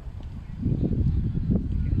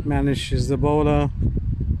 Manages the bowler.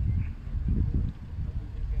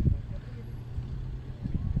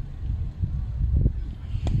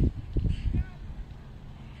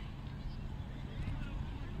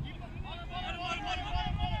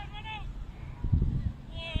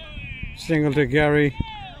 Single to Gary.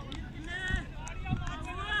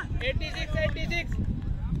 86.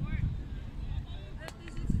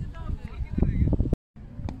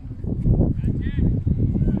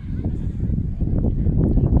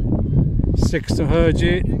 6 to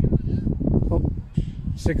Herjit.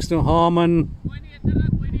 6 to Harman.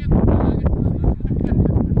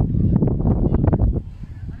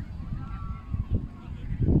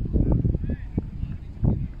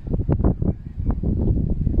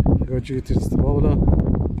 Gurjeet is the bowler.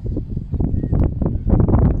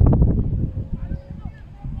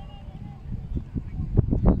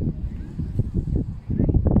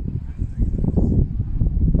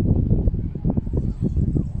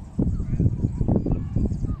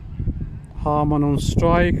 Harman on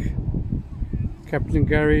strike. Captain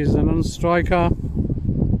Gary is an on-striker.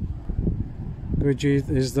 Gurjeet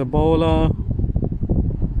is the bowler.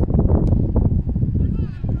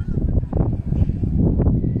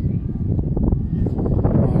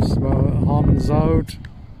 Harman's out.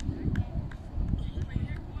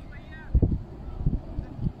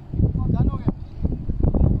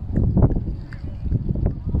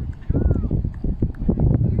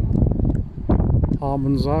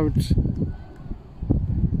 Harmon's out.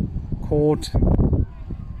 Court.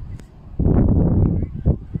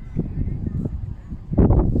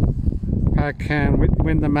 Pack can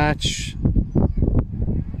win the match.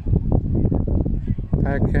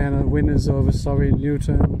 Pack can winners over Surrey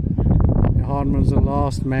Newton. Harmon's the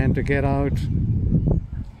last man to get out.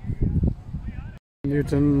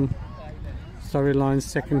 Newton, Surrey Lions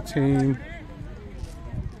second team.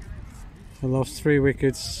 They lost 3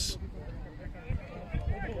 wickets.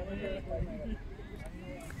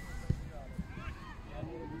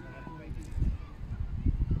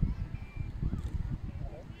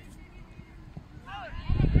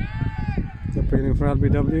 They're appealing for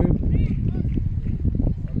LBW.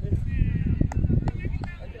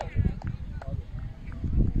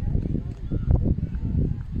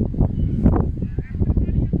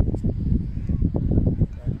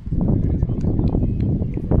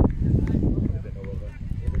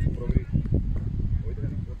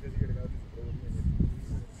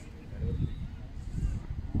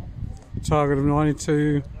 Target of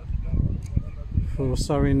 92 for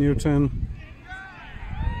Surrey Newton.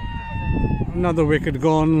 Another wicket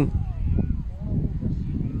gone.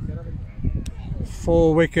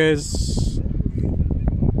 4 wickets.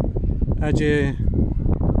 Ajay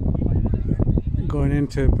going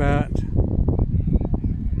into bat.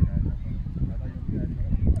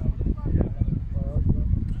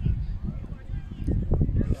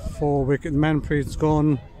 Four wicket. Manpreet's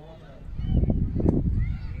gone.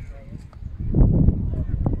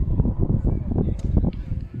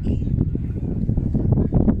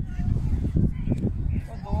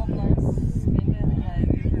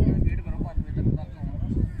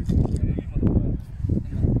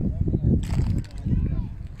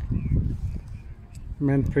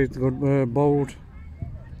 Manpreet got bowled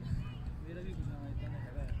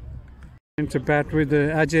into bat with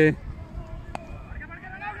Ajay.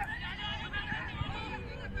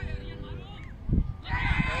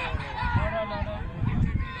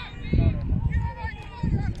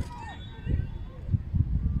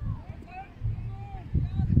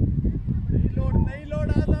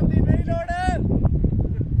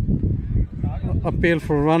 Appeal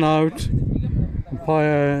for run out.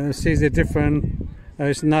 Umpire sees it different.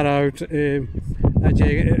 It's not out. Ajay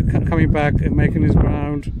coming back and making his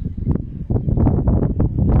ground.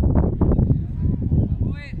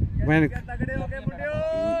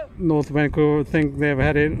 North Vancouver think they've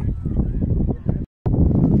had it.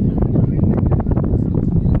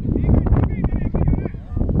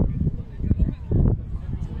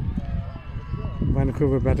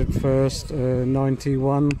 Vancouver batted first,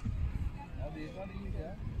 91.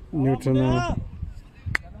 Newton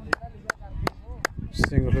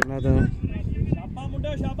single another. Single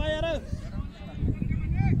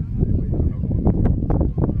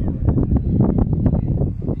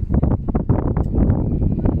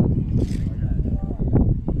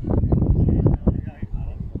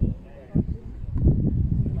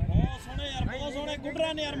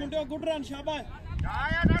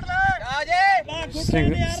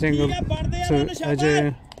to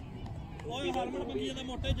Ajay.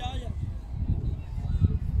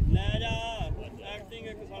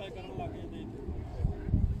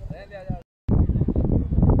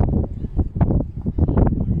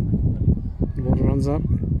 Ball runs up.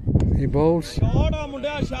 He bowls.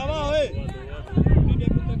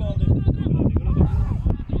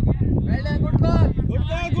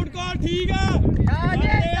 Good call, ठीक है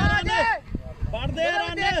पढ़ they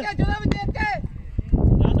run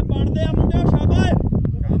पढ़ दे मुंडे शाबाश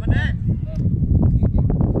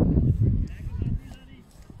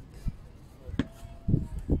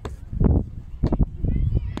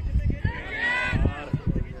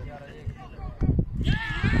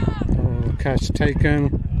Catch taken.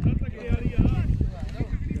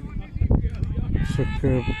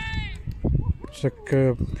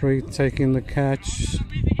 Sukhpreet taking the catch.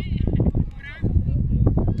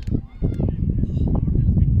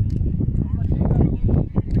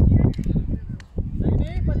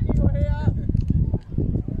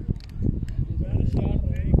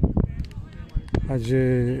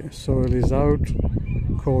 Ajay Soil is out,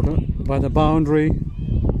 caught by the boundary.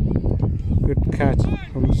 Good catch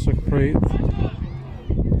from Sukhpreet.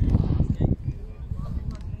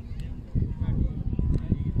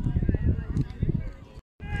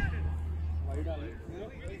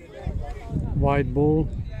 Wide ball.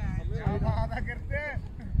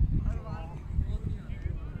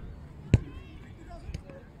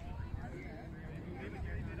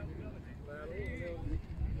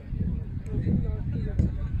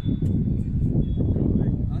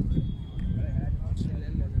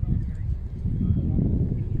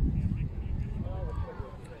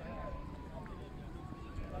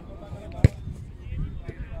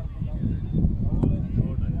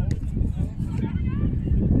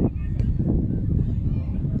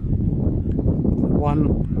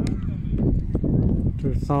 to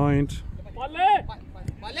the side.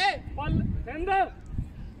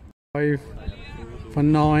 5 for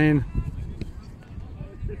 9.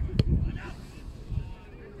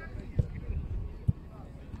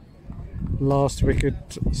 Last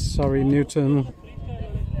wicket, Surrey Newton.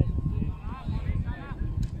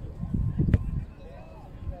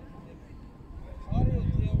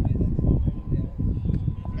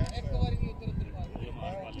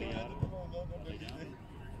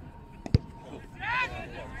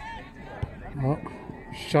 Oh,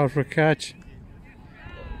 shot for a catch.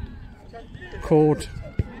 Caught.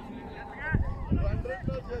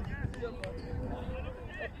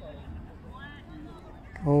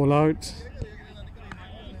 All out.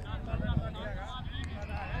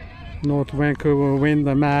 North Vancouver win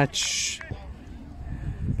the match.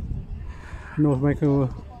 North Vancouver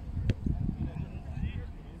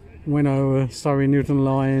win over Surrey Newton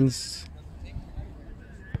Lions.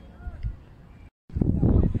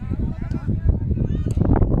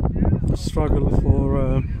 Struggle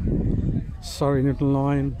for Surrey Newton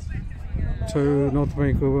Lions. 2 North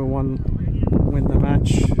Vancouver 1 win the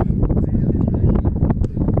match.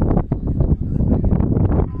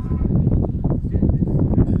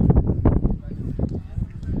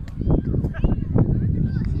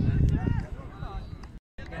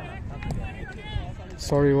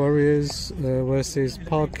 Surrey Warriors versus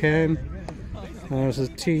Parkham. It's a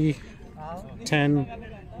T10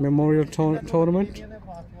 Memorial Tournament.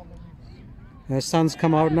 Sun's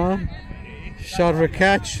come out now. Shot for a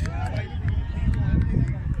catch.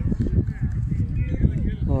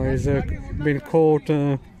 Oh, he's been caught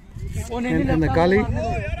in the gully.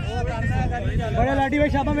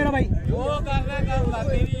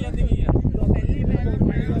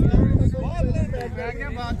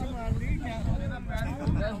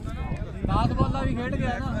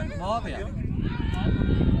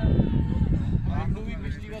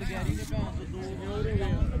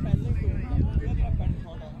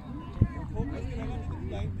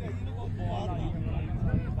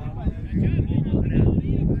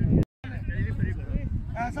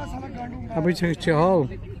 अभी चहल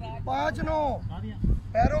 5-9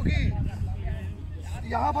 पैरों की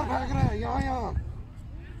यहाँ पर फेंक रहा है, यहाँ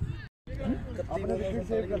अपने विकेट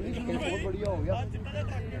सेव कर ली, बहुत बढ़िया हो गया।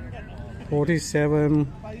 47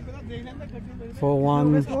 for 1.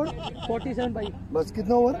 47 भाई, बस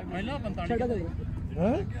कितना ओवर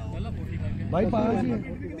भाई? 5 ही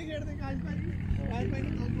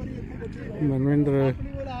Manvinder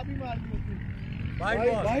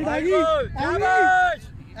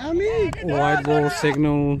white ball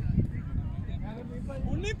signal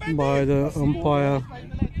by the umpire.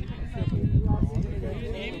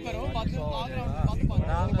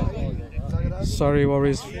 Surrey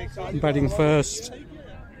Warriors batting first.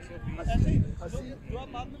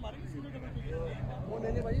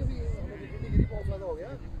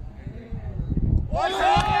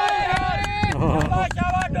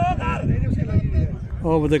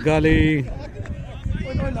 Over the gully.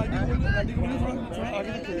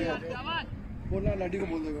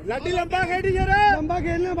 लाडी लंबा खेली जरा, लंबा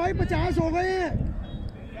खेलना भाई, 50 हो गए हैं।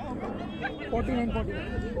 49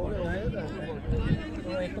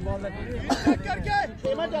 एक बॉल करके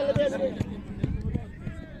सीमा चल रही है।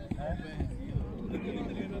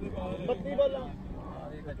 32 बॉल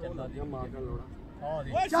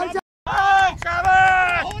चल चल,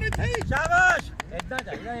 शाबाश शाबाश, इतना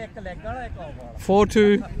चाहिए, एक लेग वाला एक ऑफ वाला। 4-2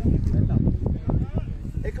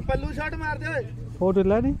 एक पल्लू शॉट मार दे। 4-2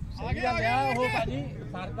 लानी हो भाजी,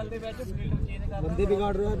 सर्कल ਦੇ ਵਿੱਚ ਫੀਲਡਰ ਚੇਂਜ ਕਰ ਬੰਦੇ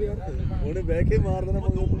ਵਿਗਾੜ ਰਿਹਾ ਵੀ ਯਾਰ, ਉਹਨੇ ਬਹਿ ਕੇ ਮਾਰ ਦੇਣਾ,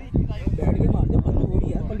 ਮਗਰ ਬੈਠ ਕੇ ਮਾਰ ਦੇ, ਪੱਲੂ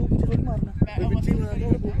ਥੋੜੀ ਹੈ, ਪੱਲੂ ਪਿੱਛੇ ਥੋੜੀ ਮਾਰਨਾ, ਪਿੱਛੇ ਮਾਰਨਾ,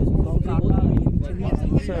 focus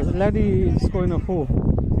So Laddie is scoring a 4.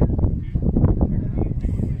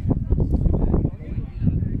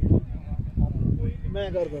 मैं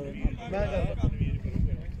करता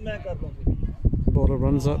Bowler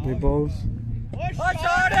runs up, he bowls.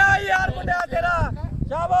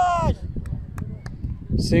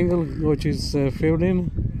 Single, which is fielding.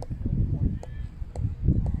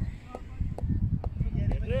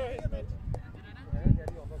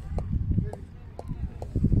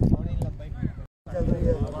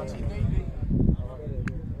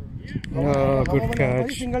 Good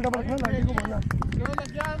catch.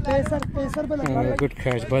 Good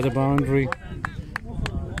catch by the boundary.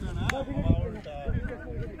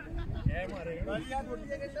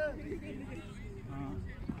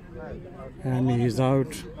 And he's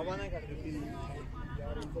out.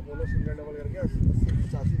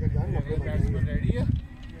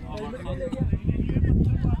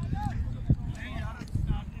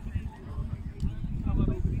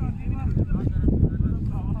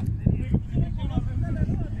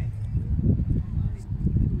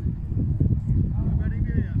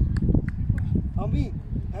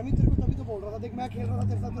 बोल रहा था देख मैं खेल रहा था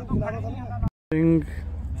तेरे साथ खिला रहा था ना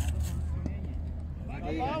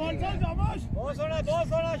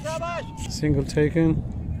single taken.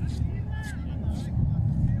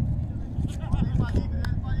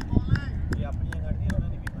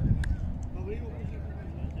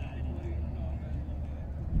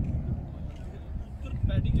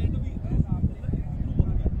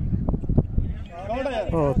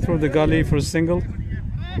 Oh, through the gully for a single.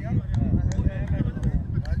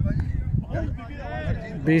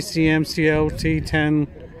 BCMCL T10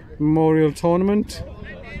 Memorial Tournament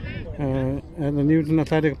at the Newton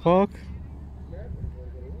Athletic Park.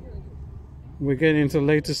 We're getting into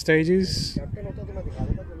later stages.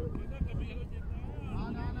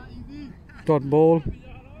 Dot ball.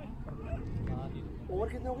 Over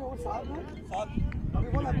कितने हो गए ओवर 7 ना 7 अभी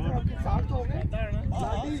बोल अभी तो आपके 60 तो हो गए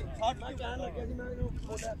 60 मैं क्या लग गया जी मैं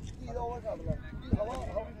बोला 30 ओवर कर ला हवा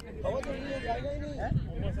हवा तो नहीं जाएगा ही नहीं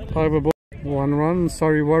Over ball. 1 run.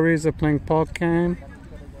 Surrey Warriors are playing Park Can.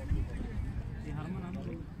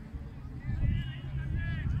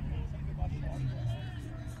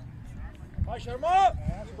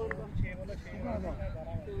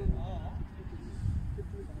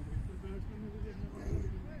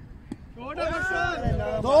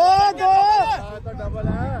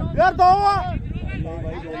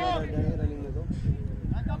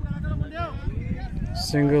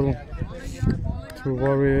 Single to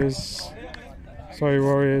Warriors. Sorry,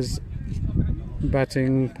 Warriors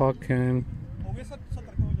batting Park Can.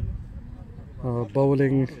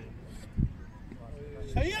 Bowling.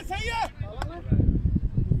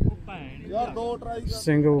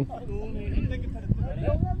 Single.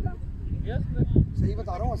 सही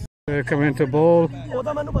बता रहा हूं Coming to ball. ਉਹ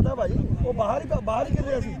ਤਾਂ ਮੈਨੂੰ ਪਤਾ ਭਾਈ ਉਹ ਬਾਹਰ ਹੀ ਕਰ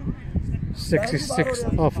ਰਿਹਾ ਸੀ 66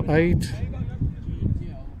 off 8.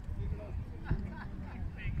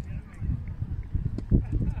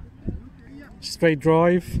 Straight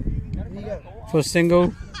drive for single.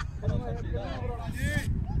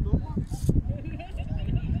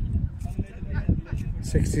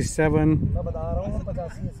 $67. मैं बता रहा हूँ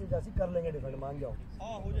 85-80 कर लेंगे डिफेंड मान जाओ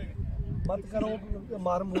हाँ हो जाएगा मत करो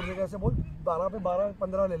मार मूड जगह से बोल 12 पे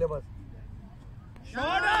 12-15 ले ले बस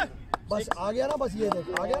बस आ गया ना बस ये देख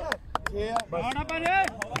आ गया ना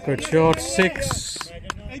Good shot. 6.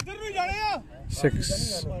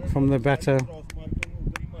 6 from the batter.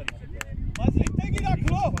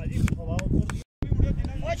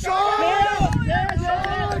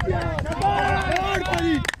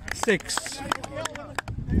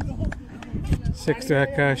 Six to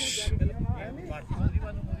Akash.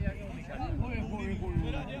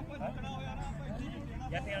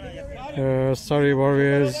 Sorry,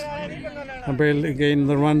 Warriors. I barely gained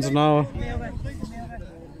the runs now.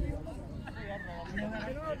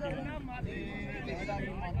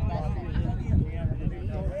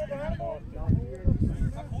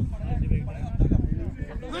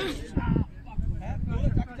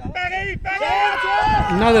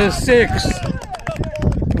 Another 6.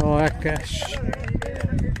 Oh, Akash.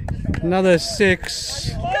 Another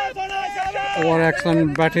 6. What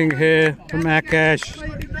excellent batting here from Akash.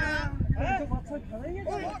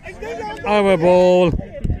 Over ball.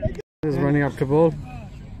 Is running up to ball.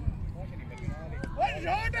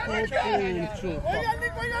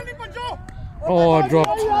 Oh,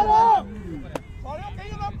 dropped.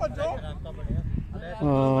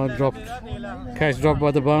 Oh, dropped. Catch dropped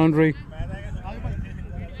by the boundary.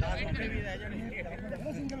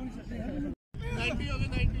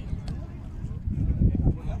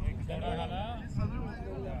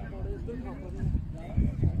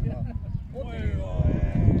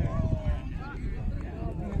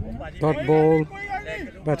 Dot ball.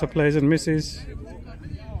 Batter plays and misses.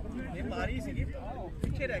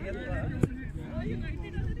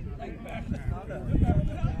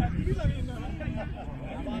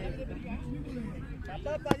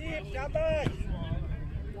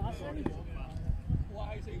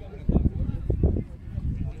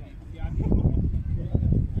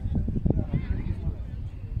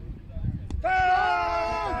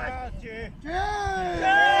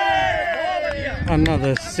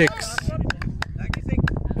 Another 6.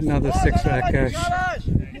 Another 6 for Akash.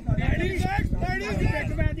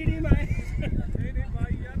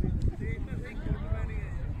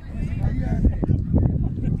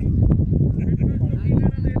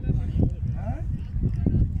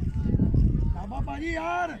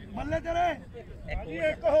 यार बल्ले तेरे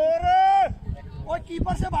एक और ओए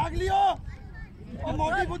keeper से भाग लियो और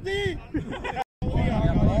मोटी बुद्धि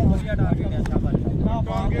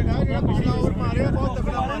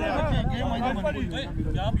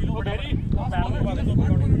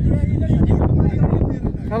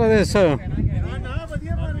Hello there, sir.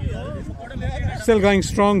 Still going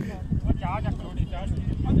strong.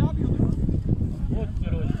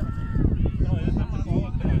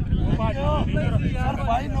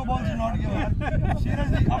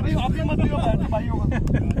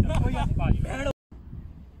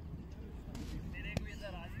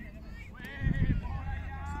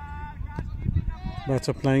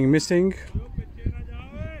 Batter playing missing.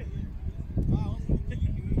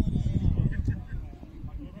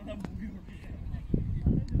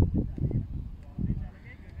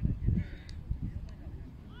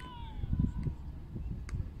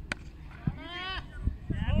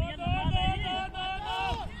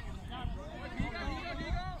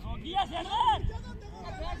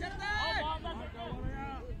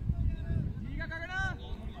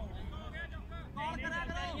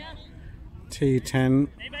 T10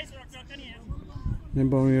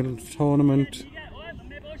 Memorial Tournament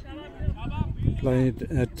played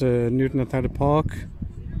at Newton Athletic Park.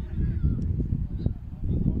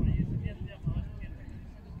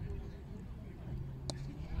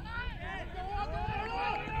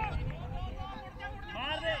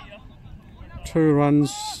 Two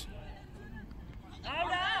runs.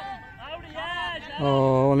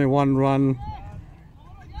 Oh, only one run.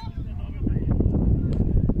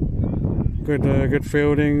 Good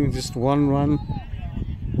fielding, just one run.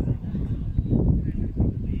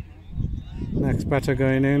 Next batter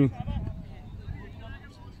going in.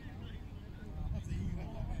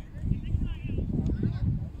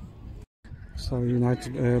 So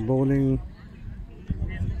United bowling,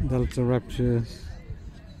 Delta Raptors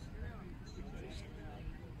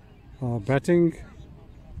are batting.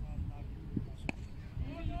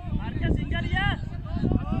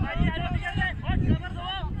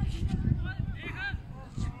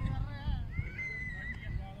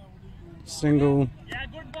 Single,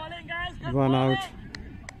 one out.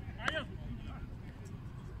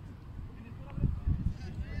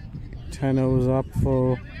 Ten overs up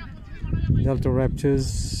for Delta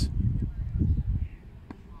Raptors.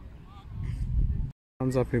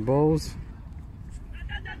 Runs up, he bowls.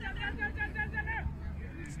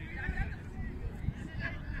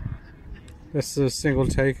 This is a single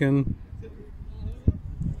taken.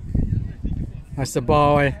 That's the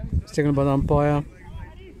ball, taken by the umpire.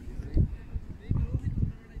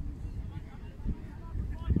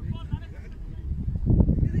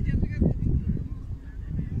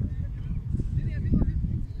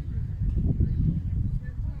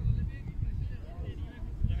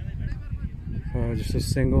 Just a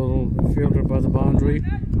single fielded by the boundary.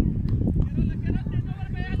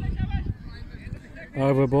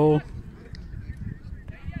 Over ball.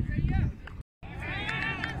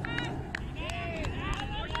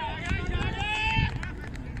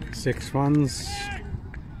 Six runs.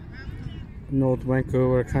 North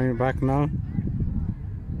Vancouver coming back now.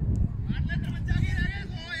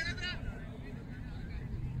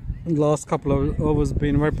 The last couple of overs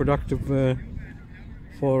been very productive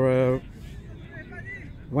for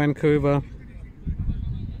Vancouver.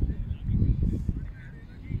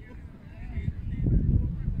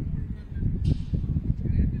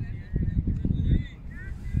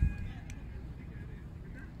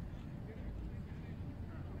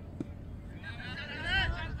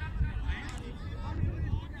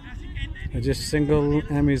 Just single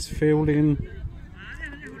Amy's fielding.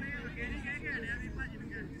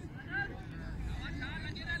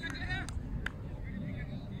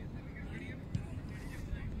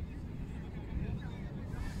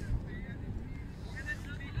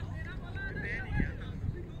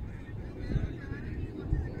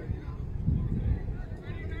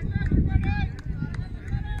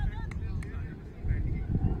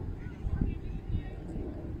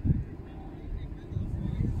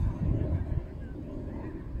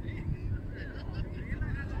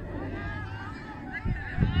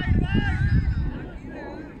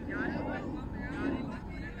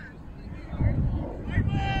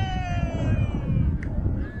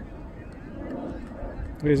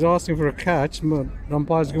 He's asking for a catch, but the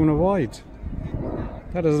umpire's giving a wide.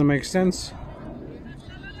 That doesn't make sense.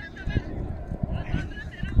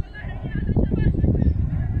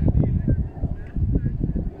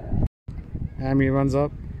 Amy runs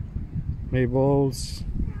up, May bowls.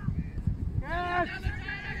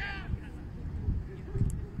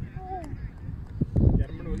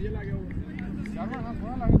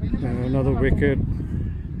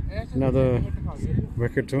 Another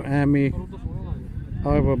wicket to Amy.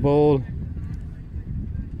 Over ball.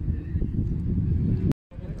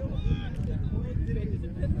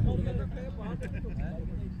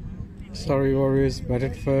 Surrey Warriors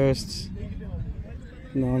batted first.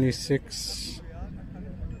 96.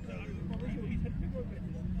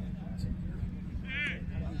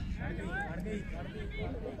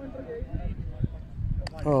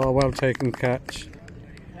 Oh, well taken catch.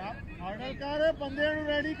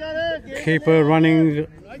 Keeper running.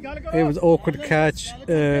 It was awkward catch,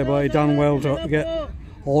 but he done well to get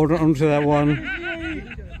hold onto that one.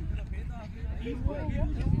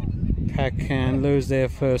 Pack can lose their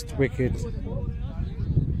first wicket.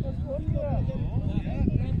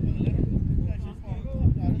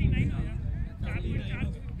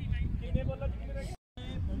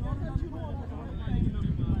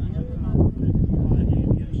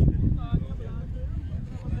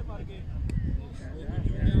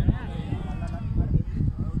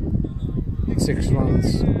 Six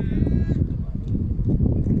runs.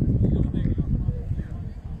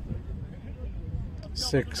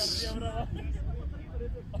 Six.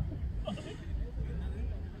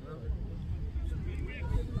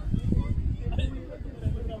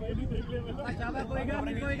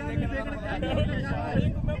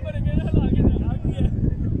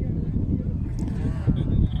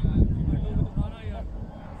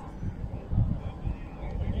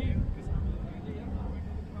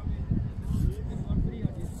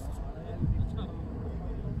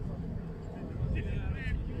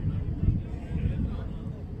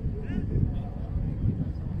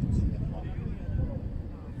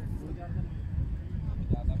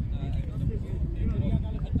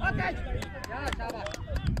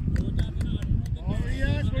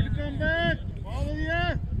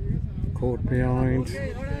 Caught behind.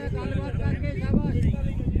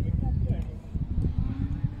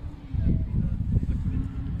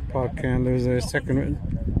 Parkan, there's a second.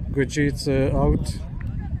 Gurjeet's out.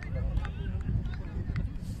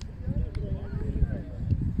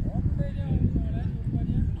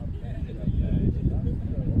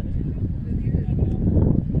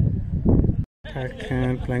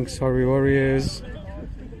 Parkan playing Surrey Warriors.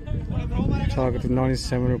 Target of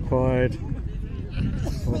 97 required.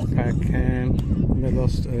 Parkan. They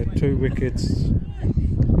lost 2 wickets.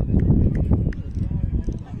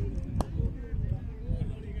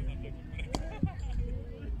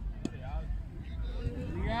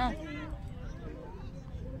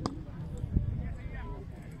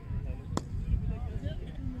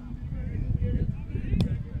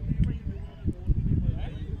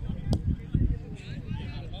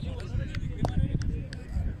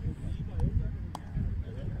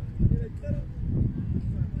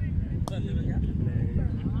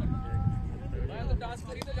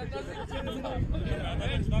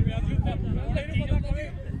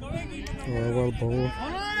 Well bowled.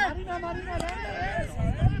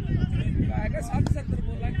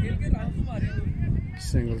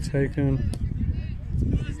 Single taken.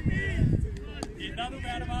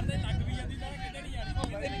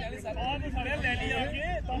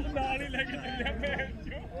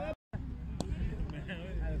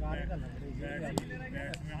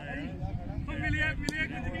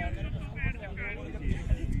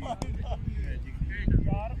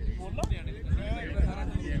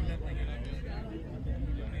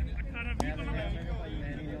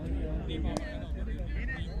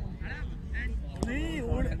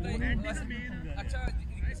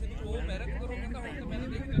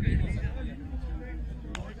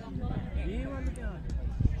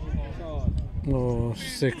 Oh,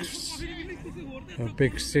 6. A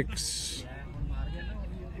big 6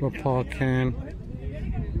 for Parkan.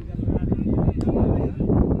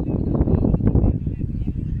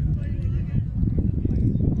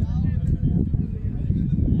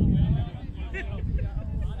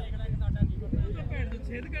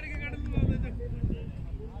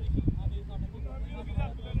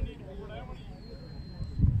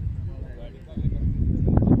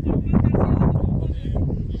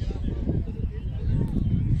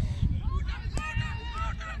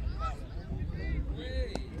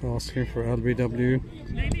 Asking for LBW.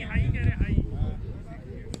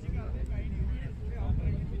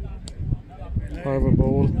 5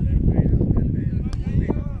 ball.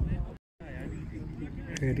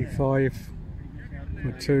 85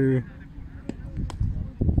 for 2.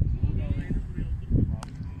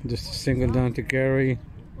 Just a single down to Gary.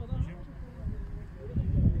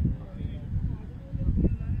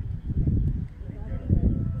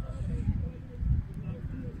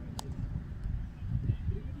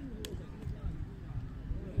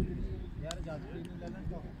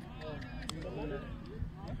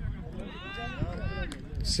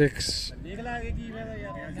 Six.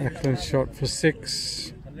 Excellent shot for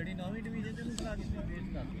 6.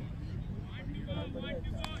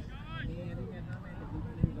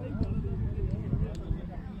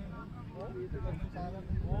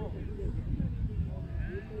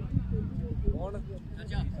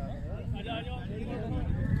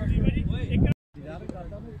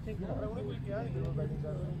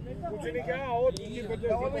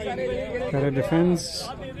 Better defense.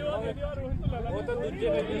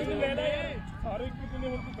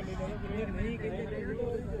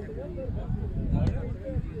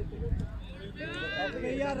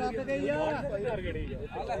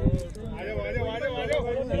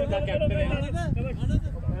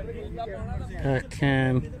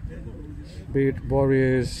 Can beat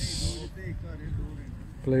Warriors.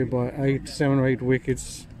 Played by 7 or 8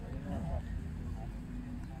 wickets.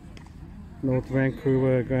 North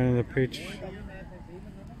Vancouver going on the pitch.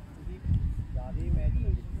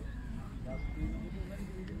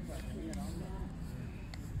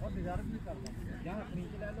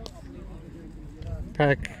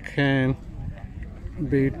 Pack can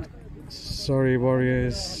beat Surrey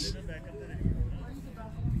Warriors.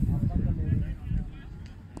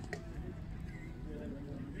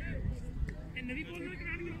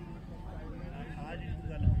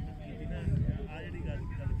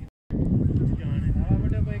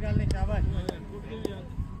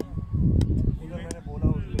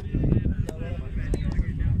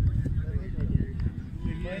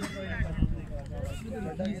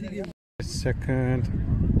 Second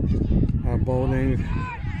bowling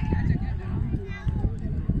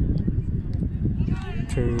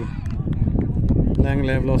to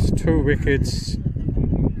Langley have lost 2 wickets.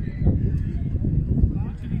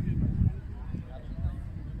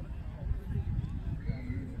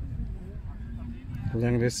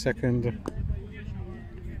 Langley second.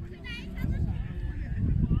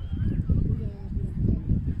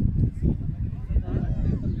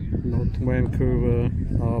 North Vancouver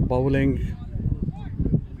bowling.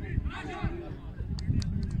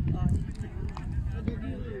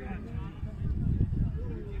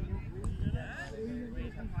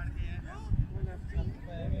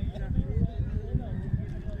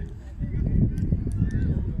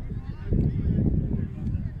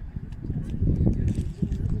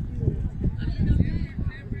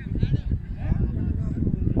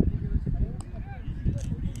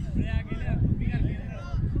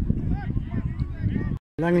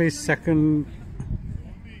 Langley's second,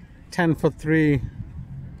 10 for 3.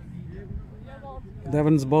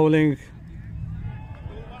 Devon's bowling.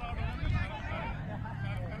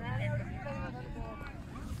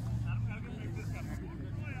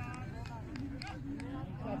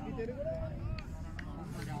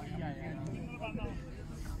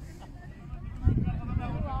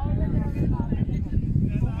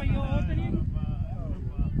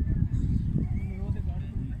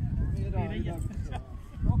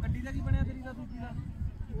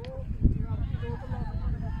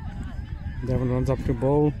 Devon runs up to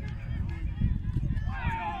bowl.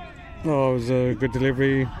 Oh, it was a good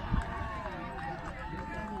delivery.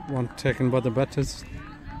 One taken by the batters.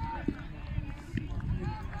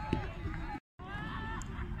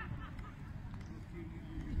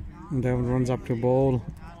 Devon runs up to bowl.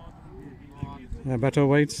 Batter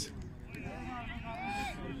waits.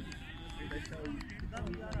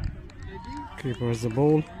 Keeper has the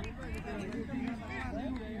ball.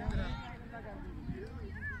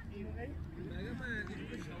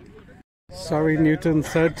 Surrey Newton,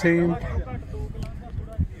 third team,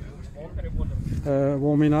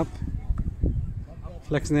 warming up,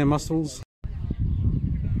 flexing their muscles.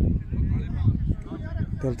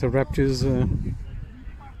 Delta Raptors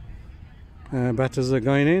batters are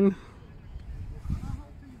going in.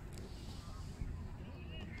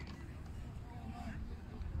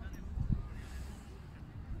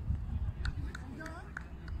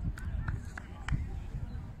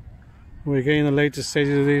 We're getting the later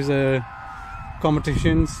stages of these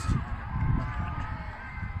competitions.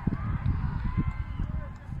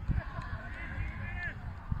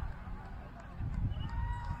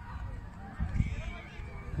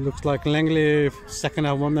 Looks like Langley second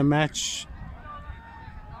have won the match.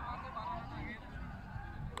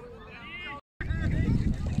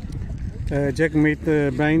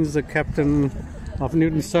 Jagmeet Baines, the captain of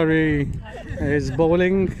Newton Surrey, is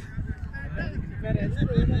bowling.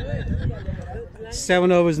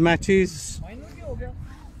 7 overs matches.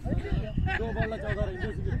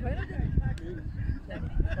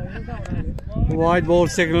 Wide ball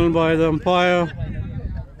signal by the umpire.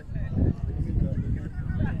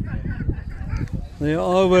 The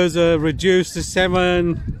overs are reduced to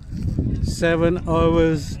 7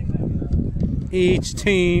 overs each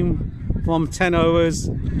team from 10 overs.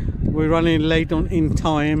 We're running late on in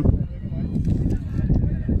time.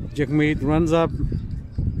 Jagmeet runs up.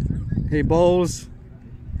 He bowls.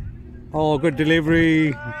 Oh, good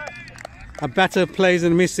delivery. A batter plays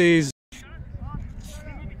and misses.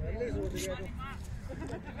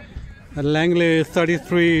 Langley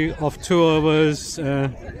 33 of 2 overs.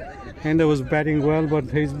 Hender was batting well, but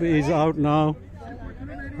he's out now.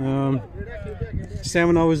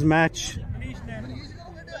 7 overs match.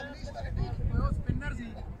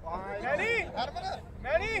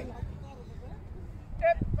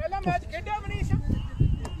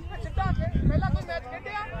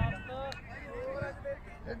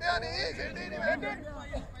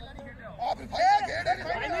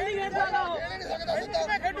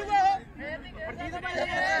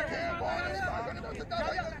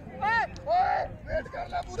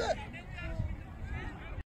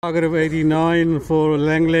 Target of 89 for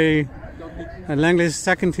Langley, and Langley's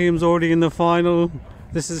second team's already in the final.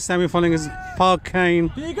 This is the semi-final against Park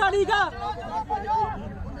Kane.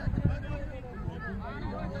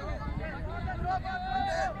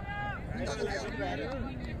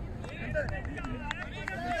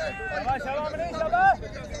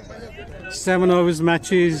 Seven overs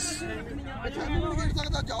matches.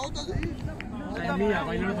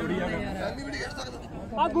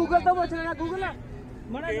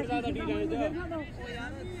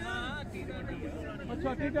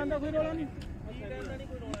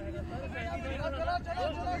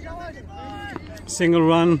 Single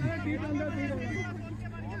run.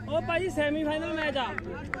 Oh, भाई semi-final match आ.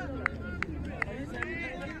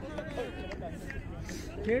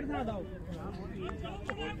 खेल ना दाओ.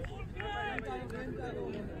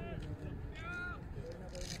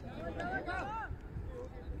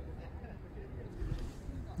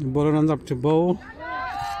 The bowler runs up to bowl.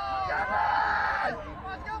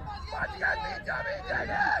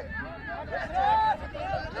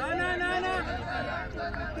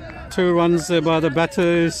 Two runs by the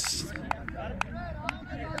batters.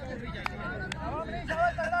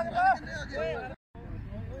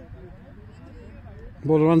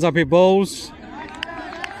 Bowler runs up, he bowls.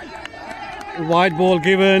 Wide ball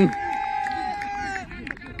given.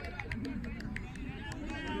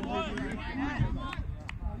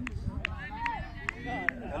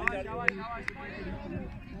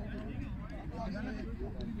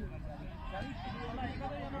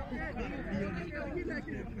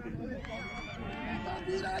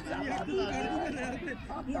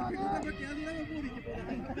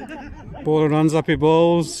 Bowler runs up, he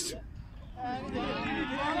bowls.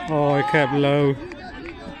 Oh, he kept low.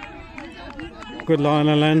 Good line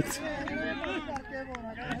of length.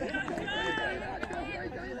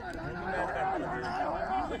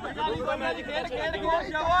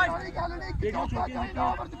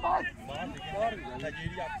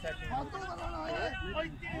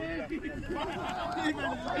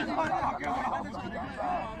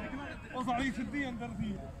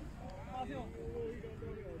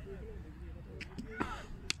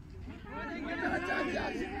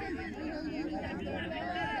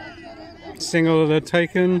 Single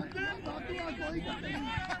taken.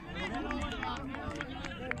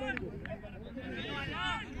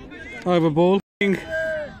 Over ball.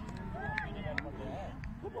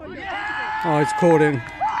 Oh, it's caught him.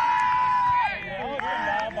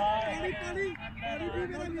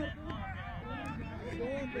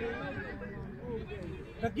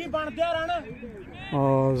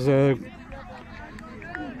 Oh, there's a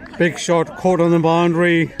big shot caught on the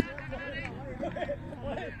boundary.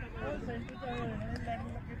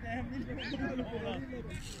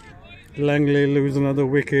 Langley lose another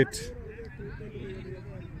wicket.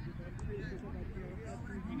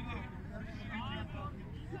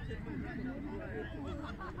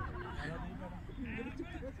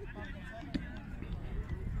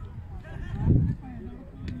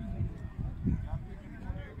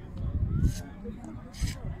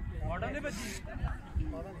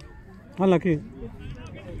 Unlucky.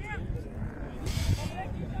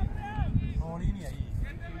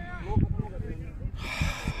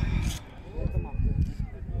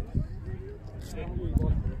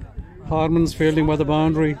 Harman's fielding by the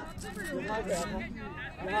boundary.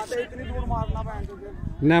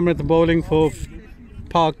 Namrath bowling for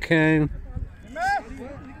Park Kane.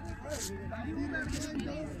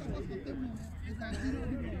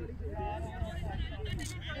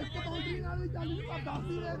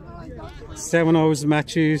 Seven overs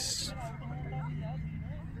matches.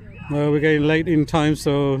 We're getting late in time,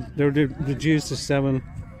 so they're reduced to 7.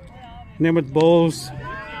 Namrath bowls.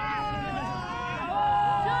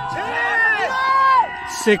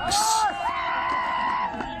 6.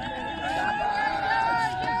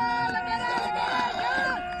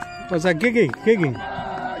 What's that? Giggy?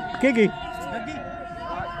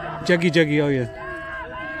 Juggy, oh yeah.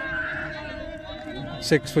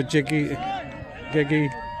 6 for Giggy.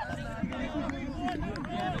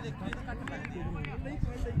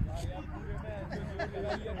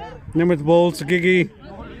 Namrath bowls, Giggy.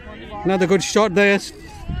 Another good shot there.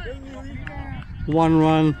 1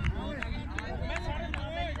 run.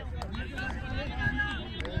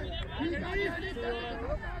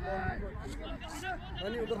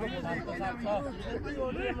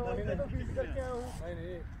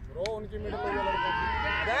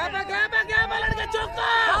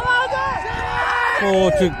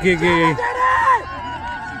 Oh, to Gigi.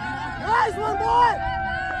 Nice one, boy.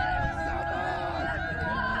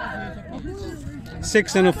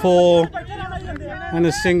 6 and a 4 and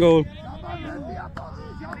a single.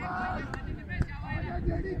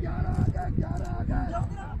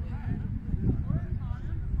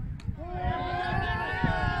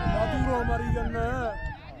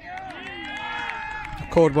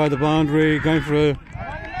 Caught by the boundary, going for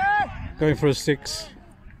a 6.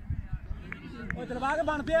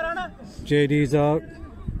 JD's out.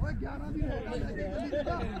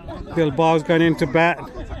 Dilbag's going into bat.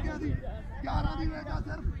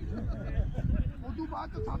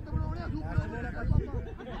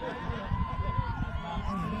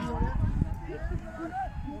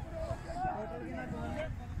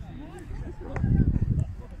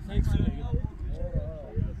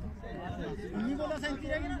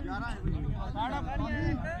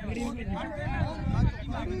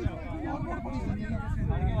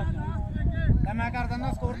 मैं कर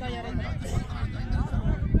देना score का यार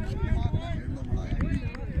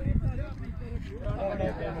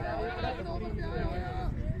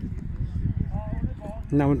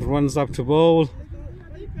Now it runs up to bowl.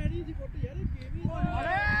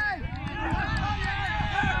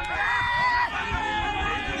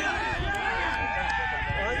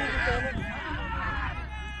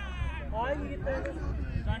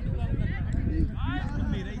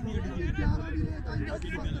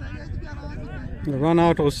 The run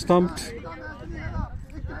out was stumped.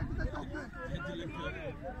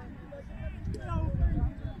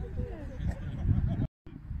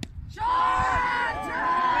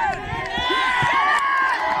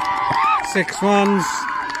 Six runs.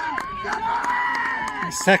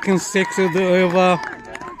 Second 6 of the over.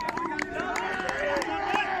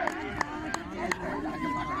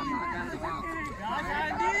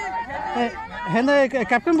 है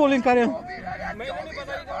captain bowling कर रहे हो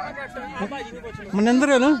मनिंदर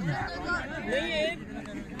है ना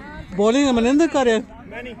बॉलिंग है मनिंदर कर रहे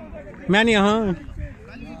मैं नहीं हाँ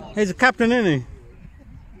इज कैप्टन है नहीं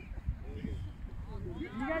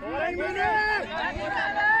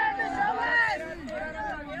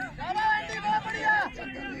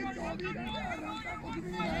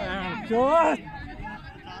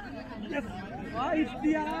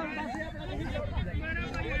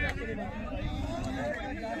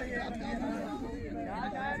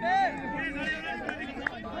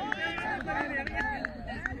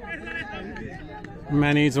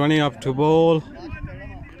Manny's running up to bowl.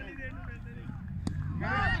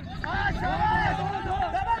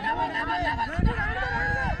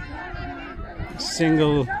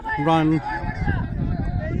 Single run.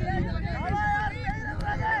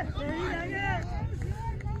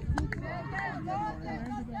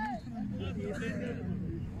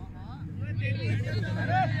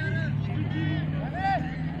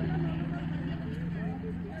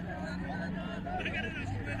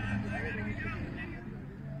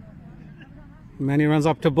 Manny runs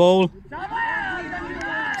up to bowl.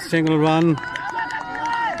 Single run.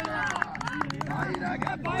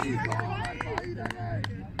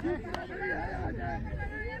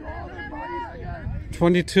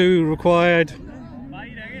 .22 required.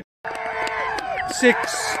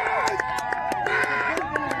 6.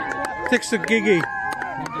 6 to Gigi.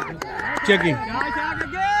 Jiggy.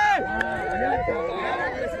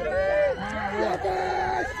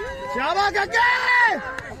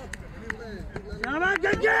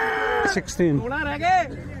 16.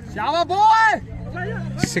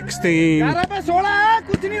 16.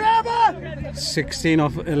 16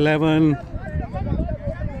 of 11.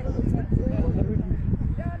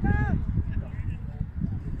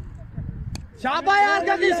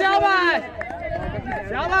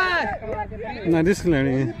 No, this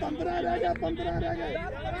is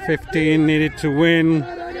 15 needed to win.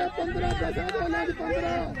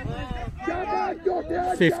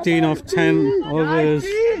 15 of 10 overs.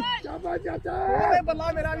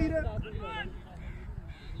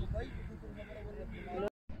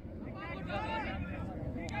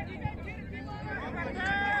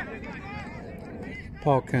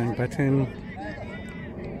 Park and Batin.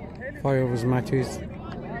 5 overs matches.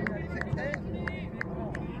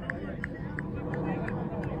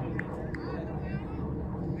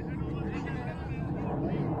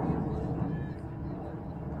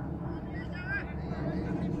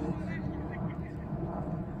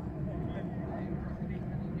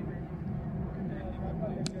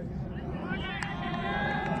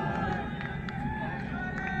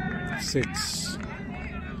 6.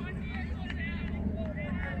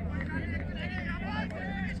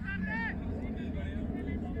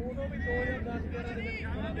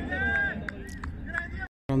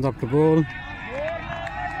 Runs up the ball.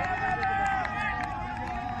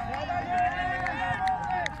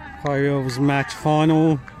 Five overs match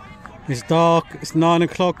final. It's dark. It's 9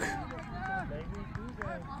 o'clock.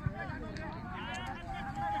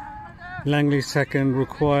 Langley second,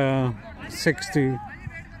 require 60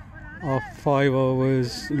 of 5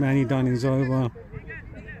 overs. Manny Dunning's over.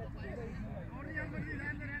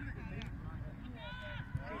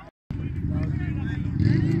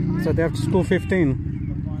 So they have to score 15.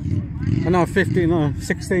 No, 15, no,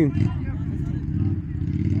 16.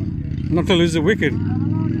 Not to lose a wicket.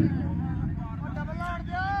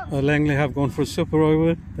 Langley have gone for a super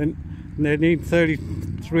over. Then they need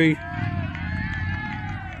 33.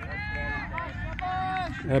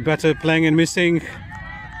 Better playing and missing.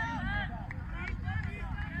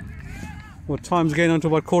 Well, time's getting on to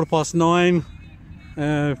about 9:15.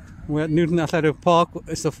 We're at Newton Athletic Park.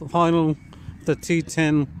 It's the final of the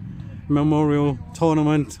T10 Memorial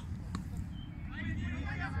Tournament.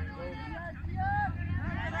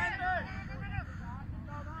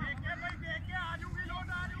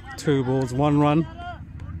 Two balls, 1 run.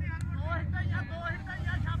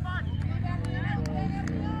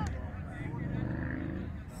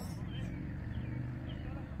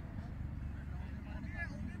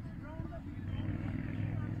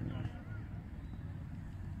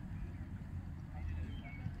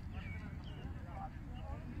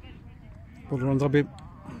 Ball runs a bit.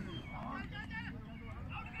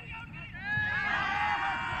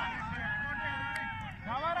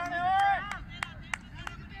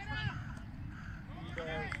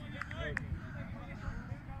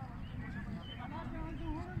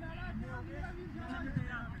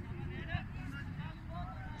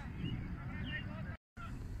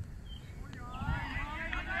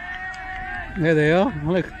 There they are.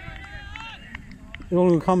 Look, it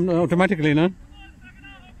all come automatically now.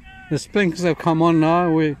 The sprinklers have come on now.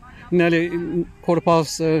 We're nearly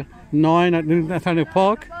 9:15 at Newton Athletic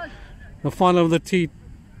Park. The final of the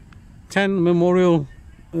T10 Memorial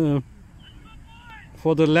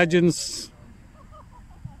for the legends.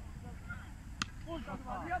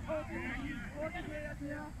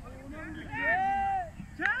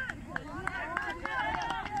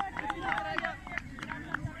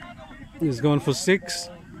 He's going for 6.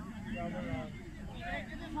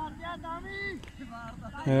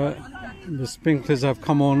 The sprinklers have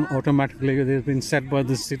come on automatically. They've been set by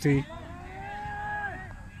the city.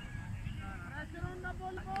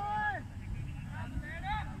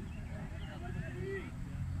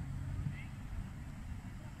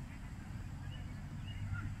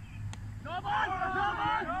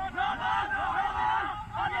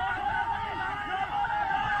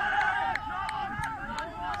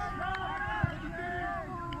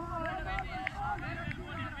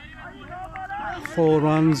 Four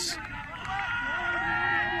runs.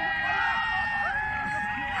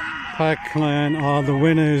 Parkland are the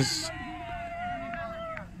winners.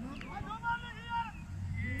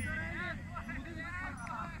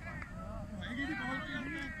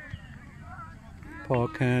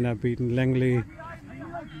 Parkland have beaten Langley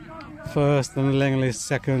first and Langley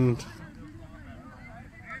second.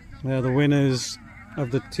 They are the winners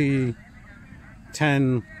of the T10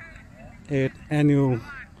 8th Annual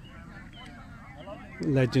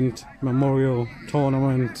Legend Memorial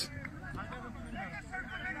Tournament.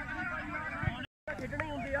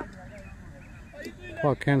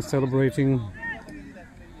 Parkland celebrating.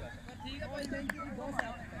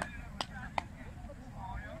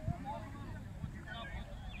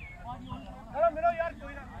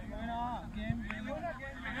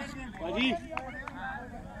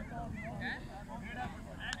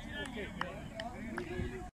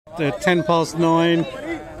 The 9:10,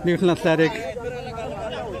 Newton Athletic.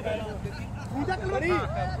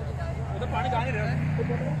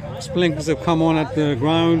 Sprinklers have come on at the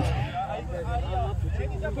ground.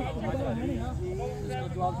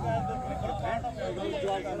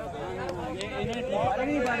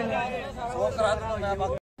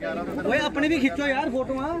 ओए अपने भी खिंचो यार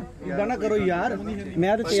photo इधर ना करो यार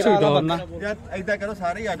मैं तो तेरा वाला बनना यार ऐसा करो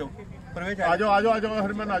सारे ही आ जाओ प्रवेश आ जाओ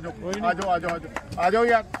हरमन आ जाओ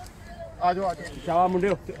यार आ जाओ शाबाश मुंडे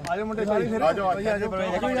आ जाओ मुंडे सारे आ जाओ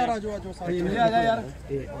यार आ जाओ सारे आ जा यार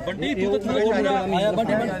बंटी तू तो आया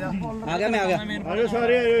बंटी आ गया मैं आ जाओ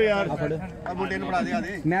सारे आ जाओ यार अब मुंडे ने पढ़ा दे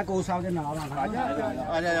मैं कोच साहब के नाल आ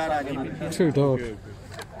जा यार आ जा Two dog.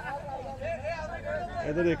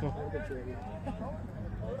 इधर देखो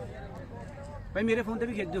भाई मेरे फोन पे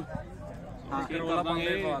भी खींच दो ਹਾਂ ਰੋਲਾ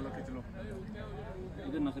ਪਾਉਂਦੇ ਪਵਾ ਲਓ ਖਿੱਚ ਲਓ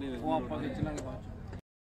ਇਹਦੇ ਨਖਰੇ ਵੇਖ ਉਹ ਆਪਾਂ ਖਿੱਚ ਲਾਂਗੇ ਬਾਅਦ ਚ